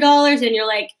 $100 and you're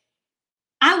like,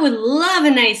 I would love a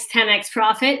nice 10x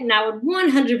profit, and I would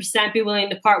 100% be willing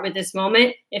to part with this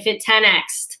moment if it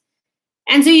 10x'd.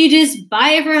 And so you just buy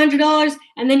it for $100,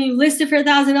 and then you list it for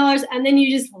 $1,000, and then you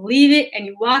just leave it and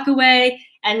you walk away,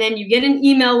 and then you get an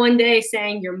email one day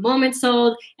saying your moment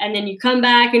sold, and then you come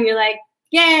back and you're like,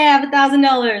 yeah, I have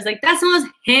 $1,000. Like, that's the most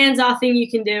hands-off thing you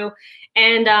can do.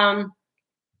 And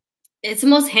it's the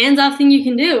most hands-off thing you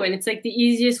can do. And it's like the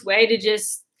easiest way to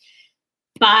just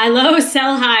buy low,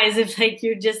 sell highs. If like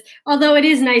you're just, although it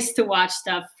is nice to watch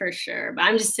stuff for sure, but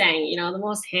I'm just saying, you know, the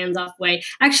most hands-off way.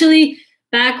 Actually,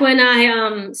 back when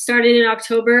I started in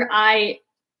October,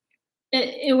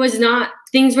 it was not,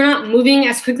 things were not moving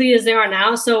as quickly as they are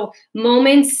now. So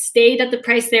moments stayed at the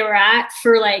price they were at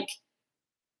for like,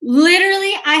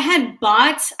 literally, I had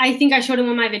bought, I think I showed in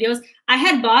one of my videos, I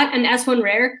had bought an S1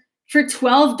 Rare for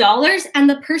 $12, and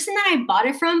the person that I bought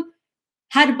it from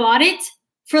had bought it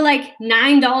for like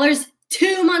 $9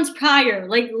 2 months prior.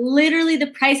 Like literally the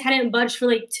price hadn't budged for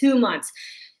like 2 months,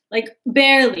 like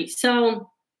barely. So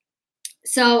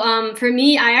So for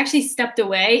me, I actually stepped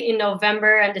away in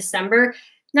November and December.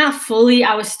 Not fully.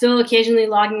 I was still occasionally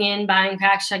logging in, buying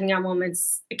packs, checking out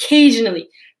moments occasionally.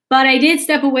 But I did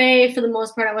step away for the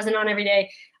most part. I wasn't on every day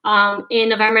in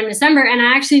November and December. And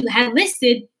I actually had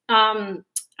listed, I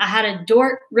had a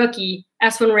Dort rookie,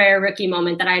 S1 Rare rookie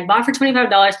moment that I had bought for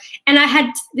 $25. And I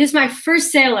had, this is my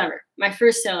first sale ever. My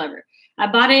first sale ever. I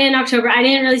bought it in October. I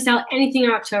didn't really sell anything in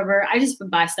October. I just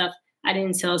would buy stuff. I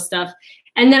didn't sell stuff.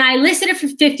 And then I listed it for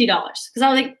 $50 because I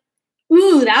was like,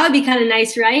 ooh, that would be kind of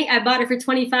nice, right? I bought it for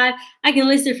 $25. I can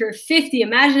list it for $50.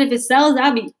 Imagine if it sells,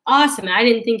 that would be awesome. And I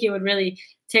didn't think it would really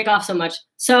take off so much.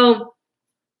 So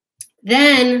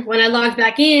then when I logged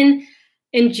back in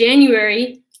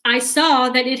January, I saw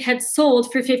that it had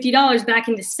sold for $50 back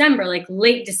in December, like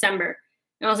late December.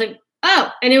 And I was like,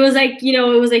 oh, and it was like, you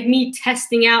know, it was like me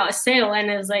testing out a sale, and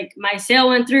it was like my sale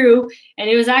went through and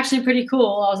it was actually pretty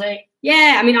cool. I was like,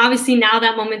 yeah, I mean, obviously now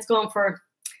that moment's going for,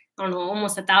 I don't know,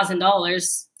 almost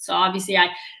 $1,000. So obviously I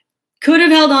could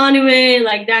have held on to it.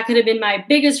 Like that could have been my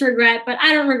biggest regret, but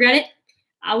I don't regret it.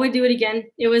 I would do it again.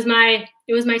 It was my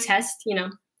test, you know.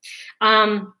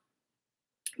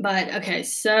 But okay,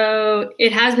 so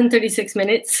it has been 36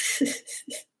 minutes.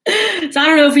 So I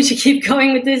don't know if we should keep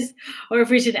going with this or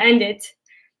if we should end it.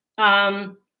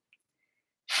 Joined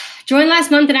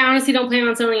last month and I honestly don't plan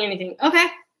on selling anything. Okay,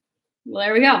 well,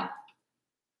 there we go.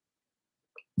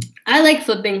 I like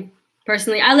flipping,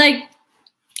 personally. I like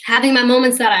having my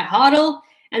moments that I hodl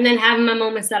and then having my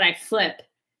moments that I flip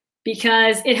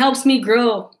because it helps me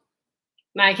grow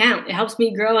my account. It helps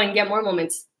me grow and get more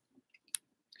moments.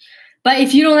 But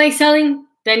if you don't like selling,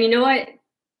 then you know what?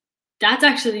 That's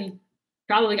actually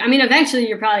probably, I mean, eventually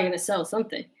you're probably going to sell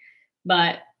something.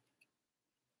 But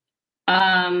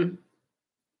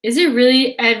is it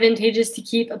really advantageous to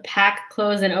keep a pack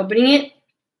closed and opening it?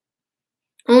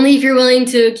 Only if you're willing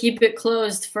to keep it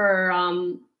closed for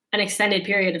an extended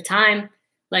period of time,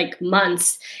 like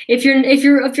months. If you're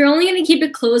only going to keep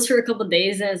it closed for a couple of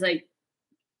days, then it's like,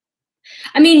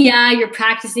 I mean, yeah, you're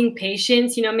practicing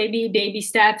patience, you know, maybe baby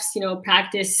steps, you know,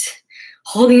 practice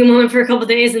holding a moment for a couple of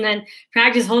days and then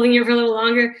practice holding it for a little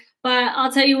longer. But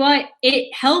I'll tell you what,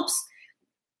 it helps.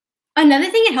 Another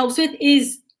thing it helps with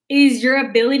is your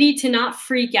ability to not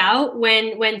freak out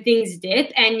when things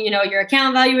dip and, you know, your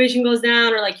account valuation goes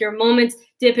down or like your moments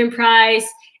dip in price.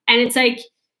 And it's like,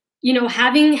 you know,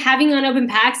 having unopened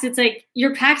packs, it's like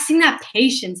you're practicing that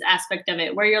patience aspect of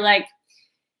it where you're like,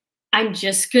 I'm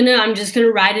just gonna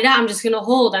ride it out. I'm just gonna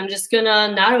hold. I'm just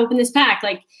gonna not open this pack.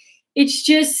 Like, it's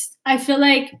just, I feel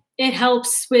like it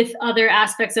helps with other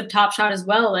aspects of Topshot as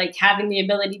well, like having the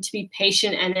ability to be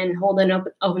patient and then hold an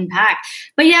open pack.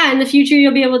 But yeah, in the future,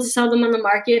 you'll be able to sell them on the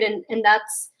market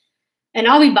and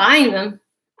I'll be buying them.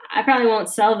 I probably won't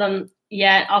sell them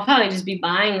yet. I'll probably just be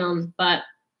buying them, and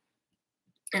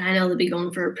I know they'll be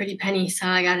going for a pretty penny. So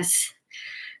I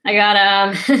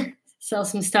gotta sell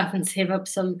some stuff and save up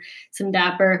some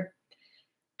dapper.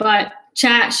 But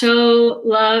chat, show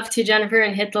love to Jennifer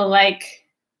and hit the like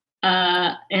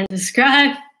and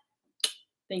subscribe.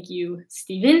 Thank you,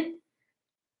 Steven.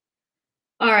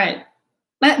 All right.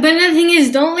 But another thing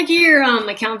is, don't look at your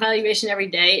account valuation every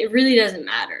day. It really doesn't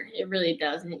matter. It really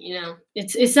doesn't, you know.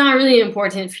 It's not really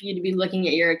important for you to be looking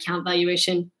at your account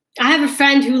valuation. I have a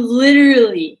friend who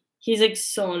literally, he's like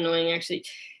so annoying actually.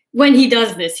 When he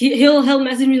does this, he'll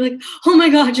message me like, oh my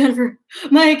God, Jennifer,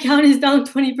 my account is down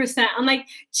 20%. I'm like,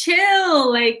 chill,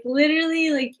 like literally,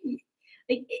 like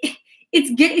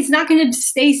it's not gonna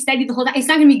stay steady the whole time. It's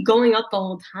not gonna be going up the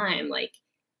whole time. Like,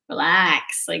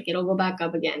 relax, like it'll go back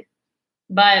up again.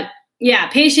 But yeah,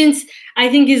 patience, I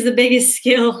think, is the biggest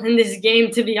skill in this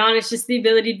game, to be honest, just the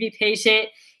ability to be patient.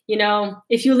 You know,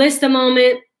 if you list a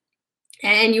moment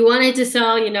and you want it to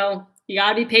sell, you know, you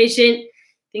gotta be patient.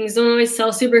 Things don't always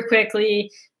sell super quickly,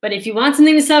 but if you want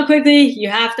something to sell quickly, you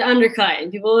have to undercut.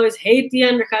 And people always hate the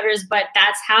undercutters, but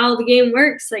that's how the game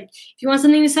works. Like, if you want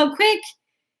something to sell quick,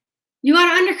 you got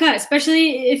to undercut,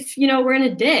 especially if, you know, we're in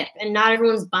a dip and not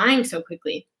everyone's buying so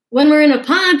quickly. When we're in a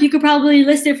pump, you could probably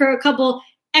list it for a couple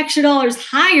extra dollars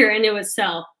higher and it would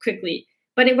sell quickly.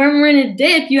 But when we're in a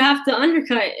dip, you have to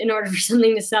undercut in order for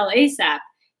something to sell ASAP.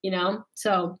 You know,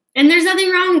 so, and there's nothing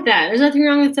wrong with that. There's nothing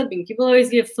wrong with flipping. People always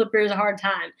give flippers a hard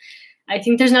time. I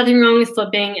think there's nothing wrong with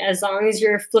flipping as long as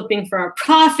you're flipping for a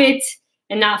profit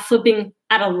and not flipping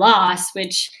at a loss,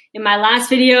 which in my last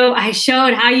video, I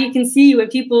showed how you can see when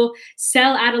people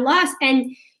sell at a loss.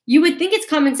 And you would think it's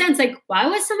common sense. Like, why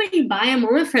would somebody buy a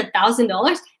moment for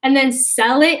 $1,000 and then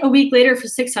sell it a week later for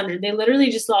 $600? They literally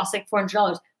just lost like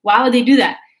 $400. Why would they do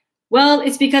that? Well,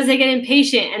 it's because they get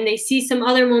impatient and they see some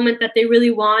other moment that they really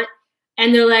want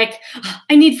and they're like, oh,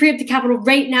 I need free up the capital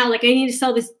right now. Like I need to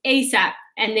sell this ASAP.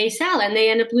 And they sell and they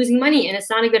end up losing money. And it's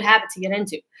not a good habit to get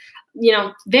into. You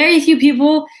know, very few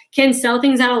people can sell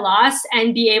things at a loss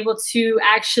and be able to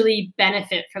actually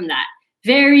benefit from that.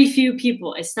 Very few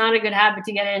people. It's not a good habit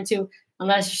to get into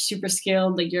unless you're super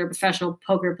skilled, like you're a professional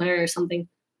poker player or something.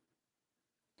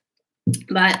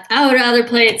 But I would rather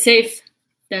play it safe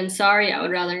than sorry. I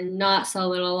would rather not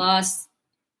sell at a loss.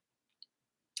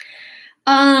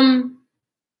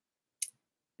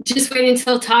 Just wait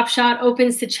until Topshot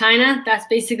opens to China. That's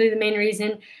basically the main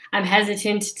reason I'm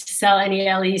hesitant to sell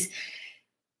any LEs.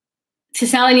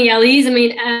 I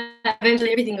mean, eventually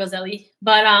everything goes LE.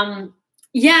 But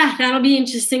yeah, that'll be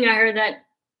interesting. I heard that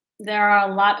there are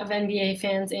a lot of NBA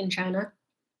fans in China.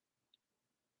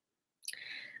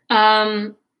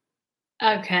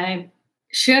 Okay.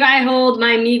 Should I hold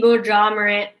my Migo Jaw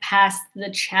Morant past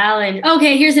the challenge?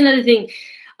 Okay, here's another thing.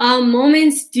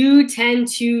 Moments do tend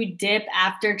to dip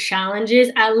after challenges,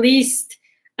 at least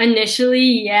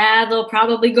initially. Yeah, they'll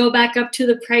probably go back up to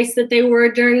the price that they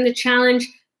were during the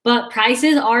challenge, but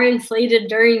prices are inflated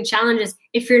during challenges.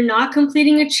 If you're not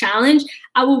completing a challenge,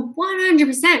 I will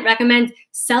 100% recommend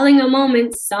selling a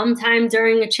moment sometime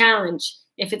during a challenge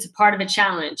if it's a part of a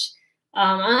challenge.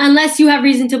 Unless you have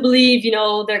reason to believe, you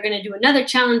know, they're going to do another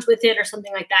challenge with it or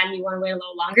something like that and you want to wait a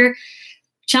little longer.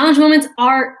 Challenge moments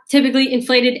are typically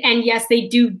inflated, and yes, they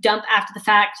do dump after the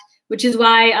fact, which is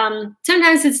why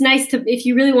sometimes it's nice to, if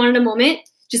you really wanted a moment,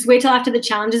 just wait till after the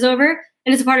challenge is over,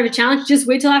 and it's a part of a challenge, just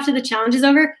wait till after the challenge is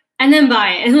over, and then buy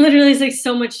it. And literally it's like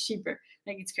so much cheaper.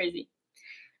 Like it's crazy.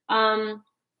 Thanks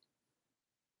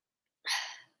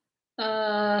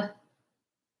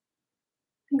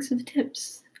for the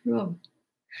tips. Whoa.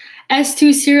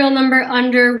 S2 serial number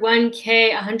under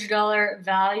 1K, $100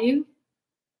 value.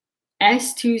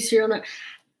 S2 serial number.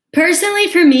 Personally,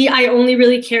 for me, I only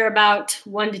really care about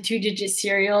 1 to 2 digit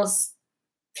serials.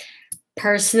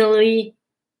 Personally,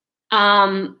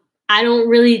 I don't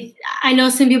really. I know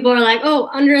some people are like,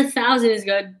 oh, under 1,000 is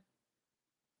good.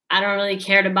 I don't really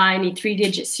care to buy any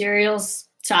 3-digit serials,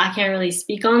 so I can't really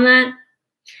speak on that.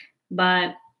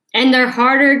 But and they're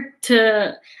harder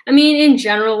to. I mean, in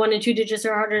general, 1 and 2 digits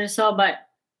are harder to sell, but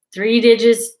 3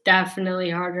 digits definitely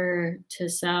harder to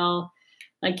sell.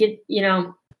 Like it, you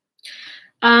know.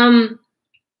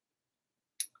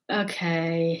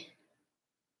 Okay.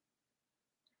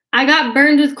 I got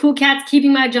burned with Cool Cats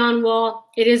keeping my John Wall.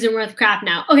 It isn't worth crap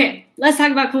now. Okay, let's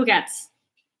talk about Cool Cats.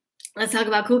 Let's talk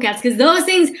about Cool Cats because those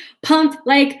things pump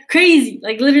like crazy.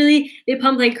 Like literally, they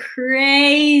pump like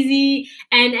crazy.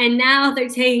 And now they're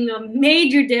taking a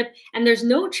major dip and there's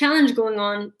no challenge going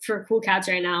on for Cool Cats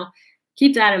right now.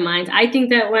 Keep that in mind. I think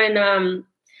that when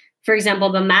for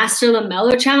example, the Master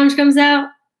LaMelo challenge comes out,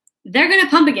 they're gonna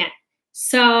pump again.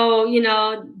 So, you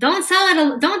know, don't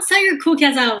sell your Cool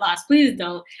Cats at a loss. Please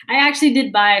don't. I actually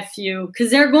did buy a few because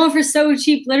they're going for so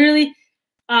cheap. Literally,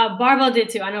 Barbell did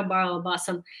too. I know Barbell bought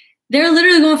some. They're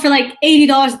literally going for like $80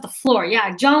 at the floor.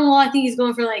 Yeah, John Wall, I think he's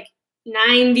going for like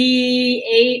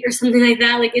 98 or something like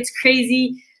that. Like it's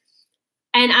crazy.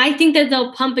 And I think that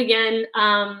they'll pump again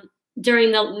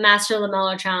during the Master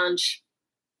LaMelo challenge.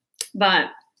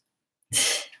 But yeah,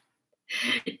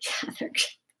 they're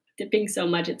dipping so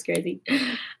much, it's crazy.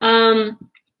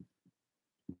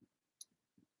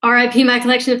 RIP my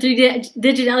collection of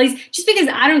 3-digit LEs. Just because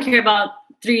I don't care about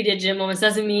 3-digit moments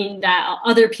doesn't mean that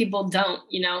other people don't,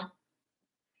 you know.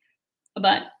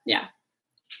 But yeah.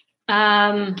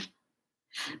 Mellow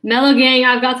Gang,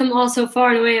 I've got them all so far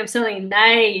and away. I'm selling.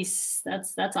 Nice.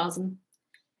 That's awesome.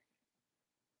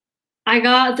 I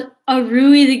got a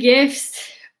Rui the Gift.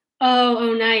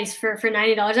 Oh, nice. For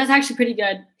 $90. That's actually pretty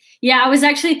good. Yeah, I was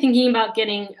actually thinking about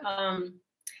getting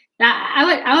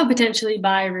that. I would potentially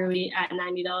buy Rui at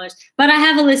 $90. But I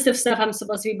have a list of stuff I'm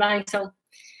supposed to be buying, so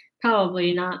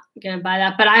probably not gonna buy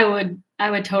that. But I would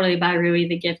totally buy Rui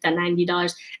the Gift at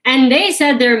 $90. And they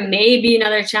said there may be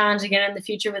another challenge again in the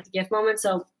future with the gift moment.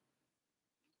 So,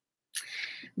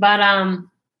 but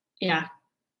yeah.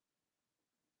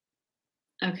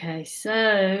 Okay,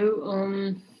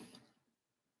 so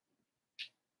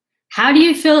how do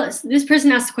you feel? This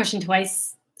person asked the question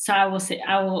twice, so I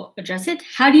will address it.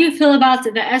 How do you feel about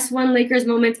the S1 Lakers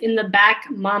moment in the back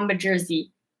Mamba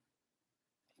jersey?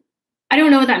 I don't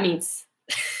know what that means.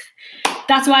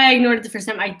 That's why I ignored it the first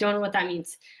time. I don't know what that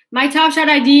means. My Topshot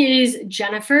ID is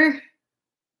Jennifer.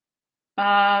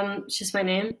 It's just my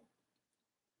name.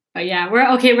 But yeah, we're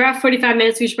at 45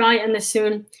 minutes. We should probably end this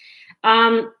soon.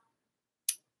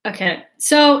 Okay,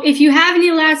 so if you have any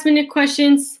last minute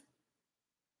questions,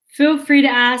 feel free to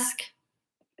ask.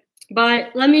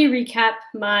 But let me recap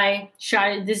my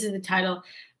strategy. This is the title.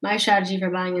 My strategy for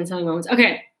buying and selling moments.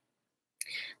 Okay.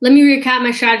 Let me recap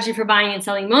my strategy for buying and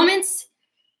selling moments.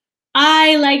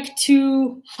 I like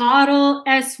to hodl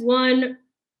S1,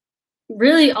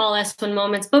 really all S1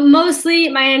 moments, but mostly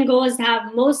my end goal is to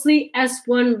have mostly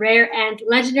S1 rare and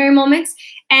legendary moments.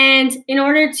 And in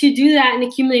order to do that and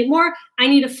accumulate more, I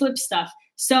need to flip stuff.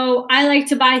 So I like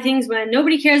to buy things when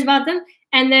nobody cares about them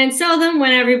and then sell them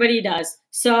when everybody does.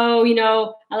 So, you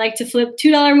know, I like to flip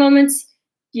 $2 moments,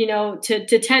 you know, to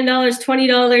 $10,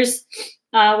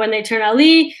 $20 when they turn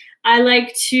Ali. I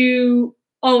like to,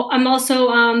 I'm also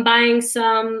buying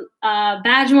some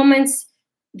badge moments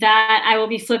that I will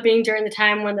be flipping during the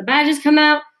time when the badges come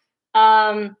out.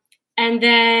 And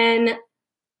then,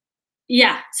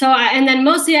 yeah, and then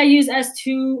mostly I use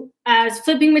S2 as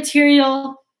flipping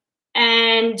material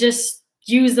and just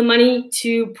use the money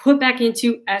to put back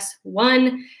into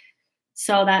S1.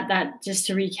 So that just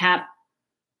to recap,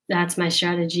 that's my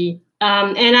strategy.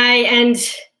 And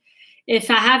if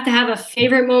I have to have a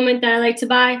favorite moment that I like to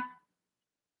buy,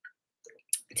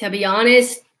 to be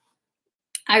honest,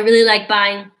 I really like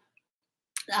buying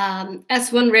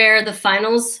S1 Rare, the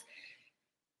finals,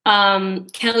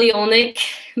 Kelly Olynyk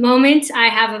moment. I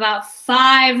have about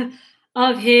 5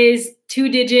 of his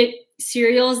 2-digit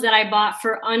serials that I bought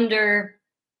for under,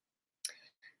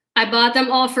 I bought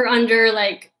them all for under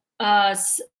like,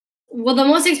 well, the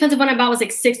most expensive one I bought was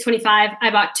like $625. I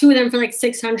bought 2 of them for like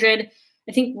 $600.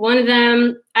 I think one of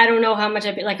them, I don't know how much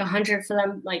I paid, like $100 for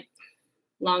them, like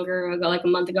longer ago, like a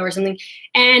month ago or something.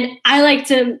 And I like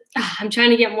to, I'm trying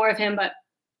to get more of him, but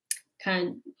kind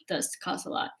of does cost a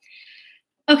lot.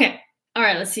 Okay. All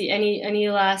right. Let's see. Any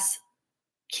last,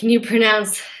 can you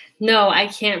pronounce? No, I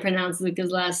can't pronounce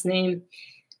Luka's last name.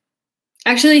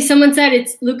 Actually, someone said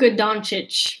it's Luka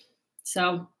Doncic.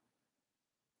 So,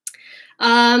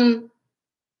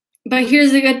 but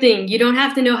here's the good thing. You don't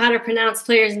have to know how to pronounce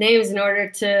players' names in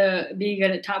order to be good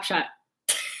at Top Shot.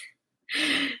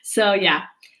 So, yeah.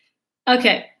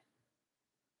 Okay.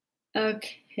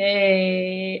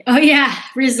 Okay. Oh, yeah.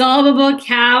 Resolvable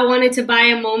Cow wanted to buy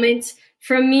a moment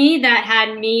from me that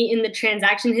had me in the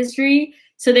transaction history.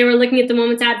 So they were looking at the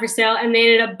moments I had for sale, and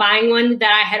they ended up buying one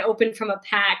that I had opened from a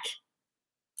pack.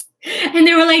 And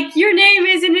they were like, your name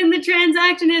isn't in the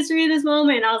transaction history of this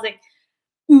moment. And I was like,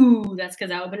 ooh, that's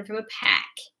because I opened it from a pack.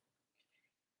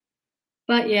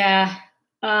 But yeah.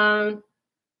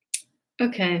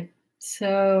 Okay.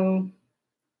 So,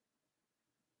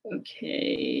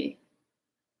 okay.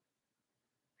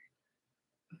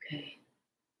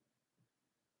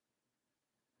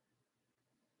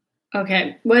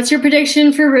 Okay. What's your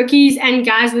prediction for rookies and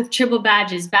guys with triple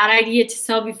badges? Bad idea to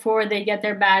sell before they get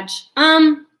their badge.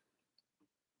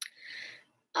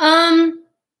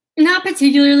 Not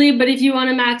particularly, but if you want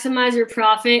to maximize your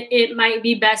profit, it might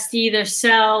be best to either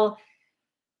sell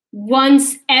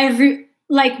once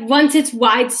it's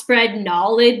widespread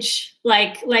knowledge,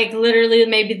 like literally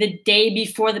maybe the day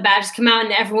before the badges come out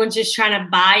and everyone's just trying to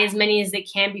buy as many as they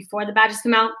can before the badges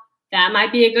come out. That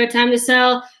might be a good time to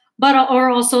sell, or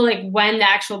also like when the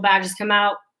actual badges come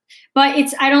out. But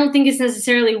I don't think it's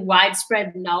necessarily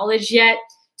widespread knowledge yet.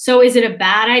 So is it a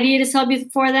bad idea to sell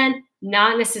before then?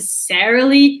 Not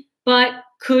necessarily, but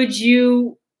could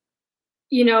you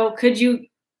make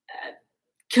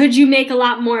a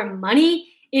lot more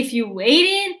money if you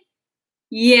waited?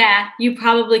 Yeah, you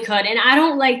probably could. And I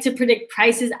don't like to predict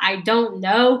prices. I don't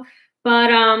know, but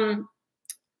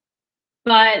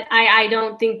I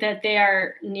don't think that they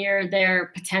are near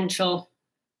their potential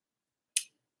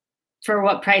for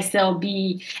what price they'll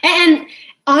be. And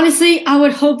honestly, I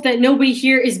would hope that nobody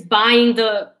here is buying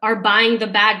the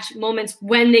badge moments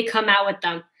when they come out with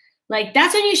them. Like,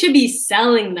 that's when you should be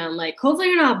selling them. Like, hopefully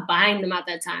you're not buying them at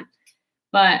that time.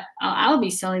 But I'll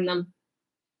be selling them.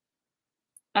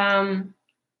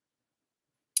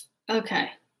 Okay.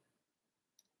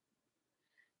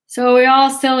 So we're all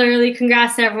still early.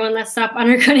 Congrats to everyone. Let's stop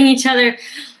undercutting each other.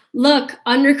 Look,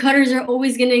 undercutters are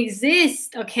always going to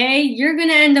exist, okay? You're going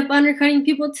to end up undercutting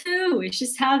people too. It's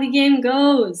just how the game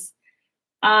goes.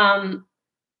 But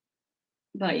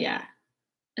yeah,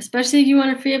 especially if you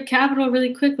want to free up capital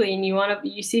really quickly and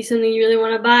you see something you really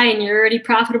want to buy and you're already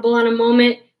profitable on a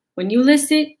moment, when you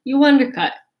list it, you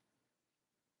undercut.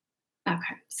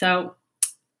 Okay, so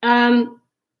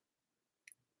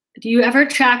do you ever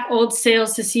track old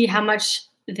sales to see how much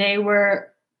they were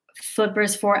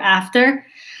flippers for after?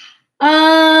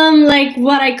 Like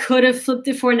what I could have flipped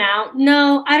it for now?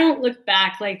 No, I don't look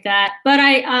back like that. But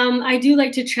I do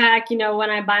like to track, when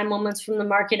I buy moments from the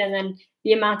market and then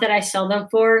the amount that I sell them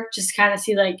for, just kind of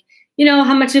see like,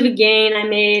 how much of a gain I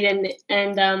made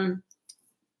and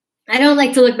I don't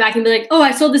like to look back and be like, oh,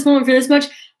 I sold this moment for this much.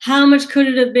 How much could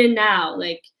it have been now?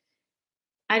 Like,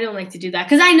 I don't like to do that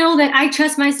because I know that I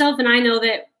trust myself, and I know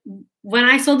that when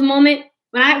I sold the moment,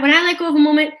 when I let go of a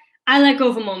moment, I let go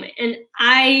of a moment, and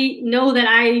I know that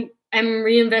I am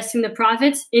reinvesting the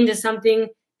profits into something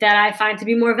that I find to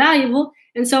be more valuable,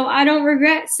 and so I don't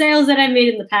regret sales that I've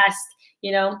made in the past.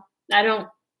 You know,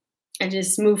 I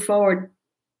just move forward.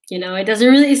 You know,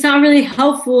 it's not really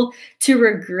helpful to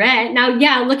regret. Now,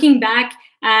 yeah, looking back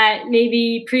at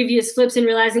maybe previous flips and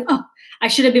realizing, oh, I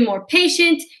should have been more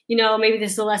patient. You know, maybe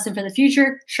this is a lesson for the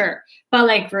future. Sure. But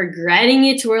like regretting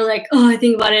it to where like, oh, I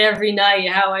think about it every night,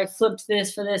 how I flipped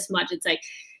this for this much. It's like,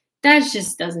 that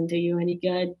just doesn't do you any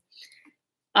good.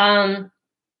 All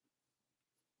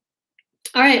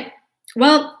right.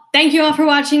 Well, thank you all for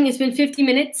watching. It's been 50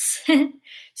 minutes.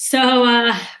 So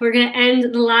we're going to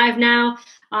end the live now.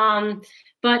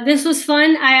 But this was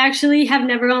fun. I actually have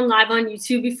never gone live on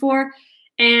YouTube before,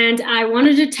 and I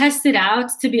wanted to test it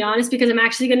out, to be honest, because I'm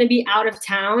actually going to be out of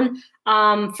town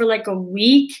for like a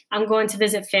week. I'm going to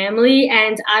visit family,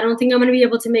 and I don't think I'm going to be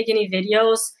able to make any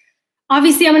videos.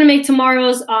 Obviously, I'm going to make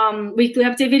tomorrow's weekly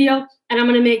update video, and I'm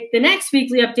going to make the next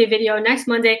weekly update video next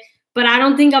Monday. But I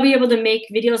don't think I'll be able to make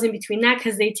videos in between that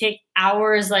because they take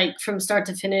hours, like from start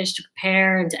to finish, to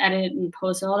prepare and to edit and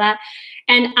post and all that.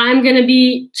 And I'm going to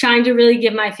be trying to really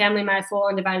give my family my full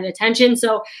undivided attention.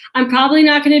 So I'm probably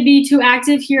not going to be too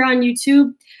active here on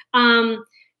YouTube.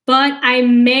 But I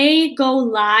may go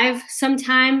live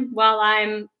sometime while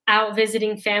I'm out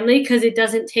visiting family because it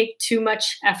doesn't take too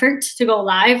much effort to go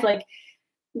live. Like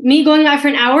me going live for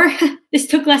an hour, this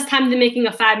took less time than making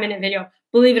a 5-minute video,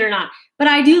 believe it or not. But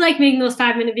I do like making those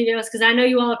 5-minute videos because I know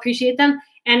you all appreciate them.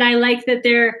 And I like that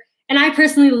and I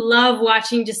personally love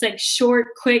watching just like short,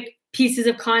 quick pieces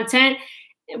of content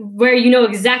where you know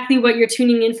exactly what you're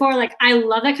tuning in for. Like I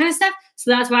love that kind of stuff.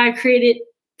 So that's why I create it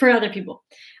for other people.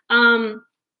 And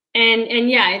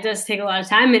yeah, it does take a lot of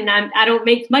time, and I don't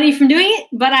make money from doing it,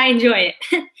 but I enjoy it.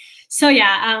 So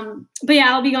yeah, but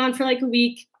yeah, I'll be gone for like a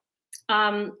week.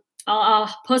 I'll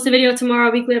post a video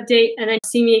tomorrow, weekly update, and then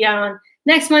see me again on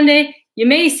next Monday. You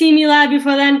may see me live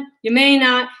before then, you may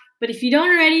not, but if you don't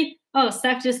already, oh,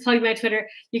 Steph just plugged my Twitter.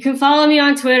 You can follow me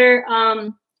on Twitter.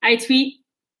 I tweet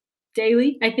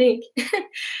daily, I think.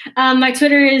 My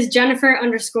Twitter is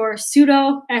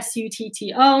Jennifer_Sutto,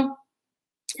 SUTTO.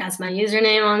 That's my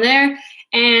username on there.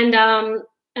 And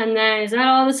then is that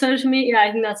all the social media? Yeah,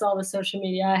 I think that's all the social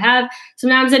media I have.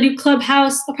 Sometimes I do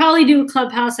Clubhouse. I'll probably do a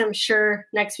Clubhouse, I'm sure,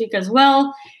 next week as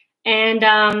well. And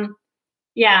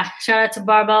yeah, shout out to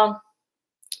Barbell.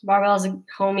 Barbell's a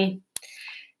homie.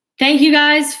 Thank you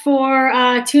guys for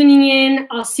tuning in.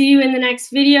 I'll see you in the next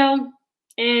video,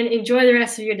 and enjoy the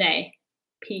rest of your day.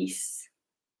 Peace.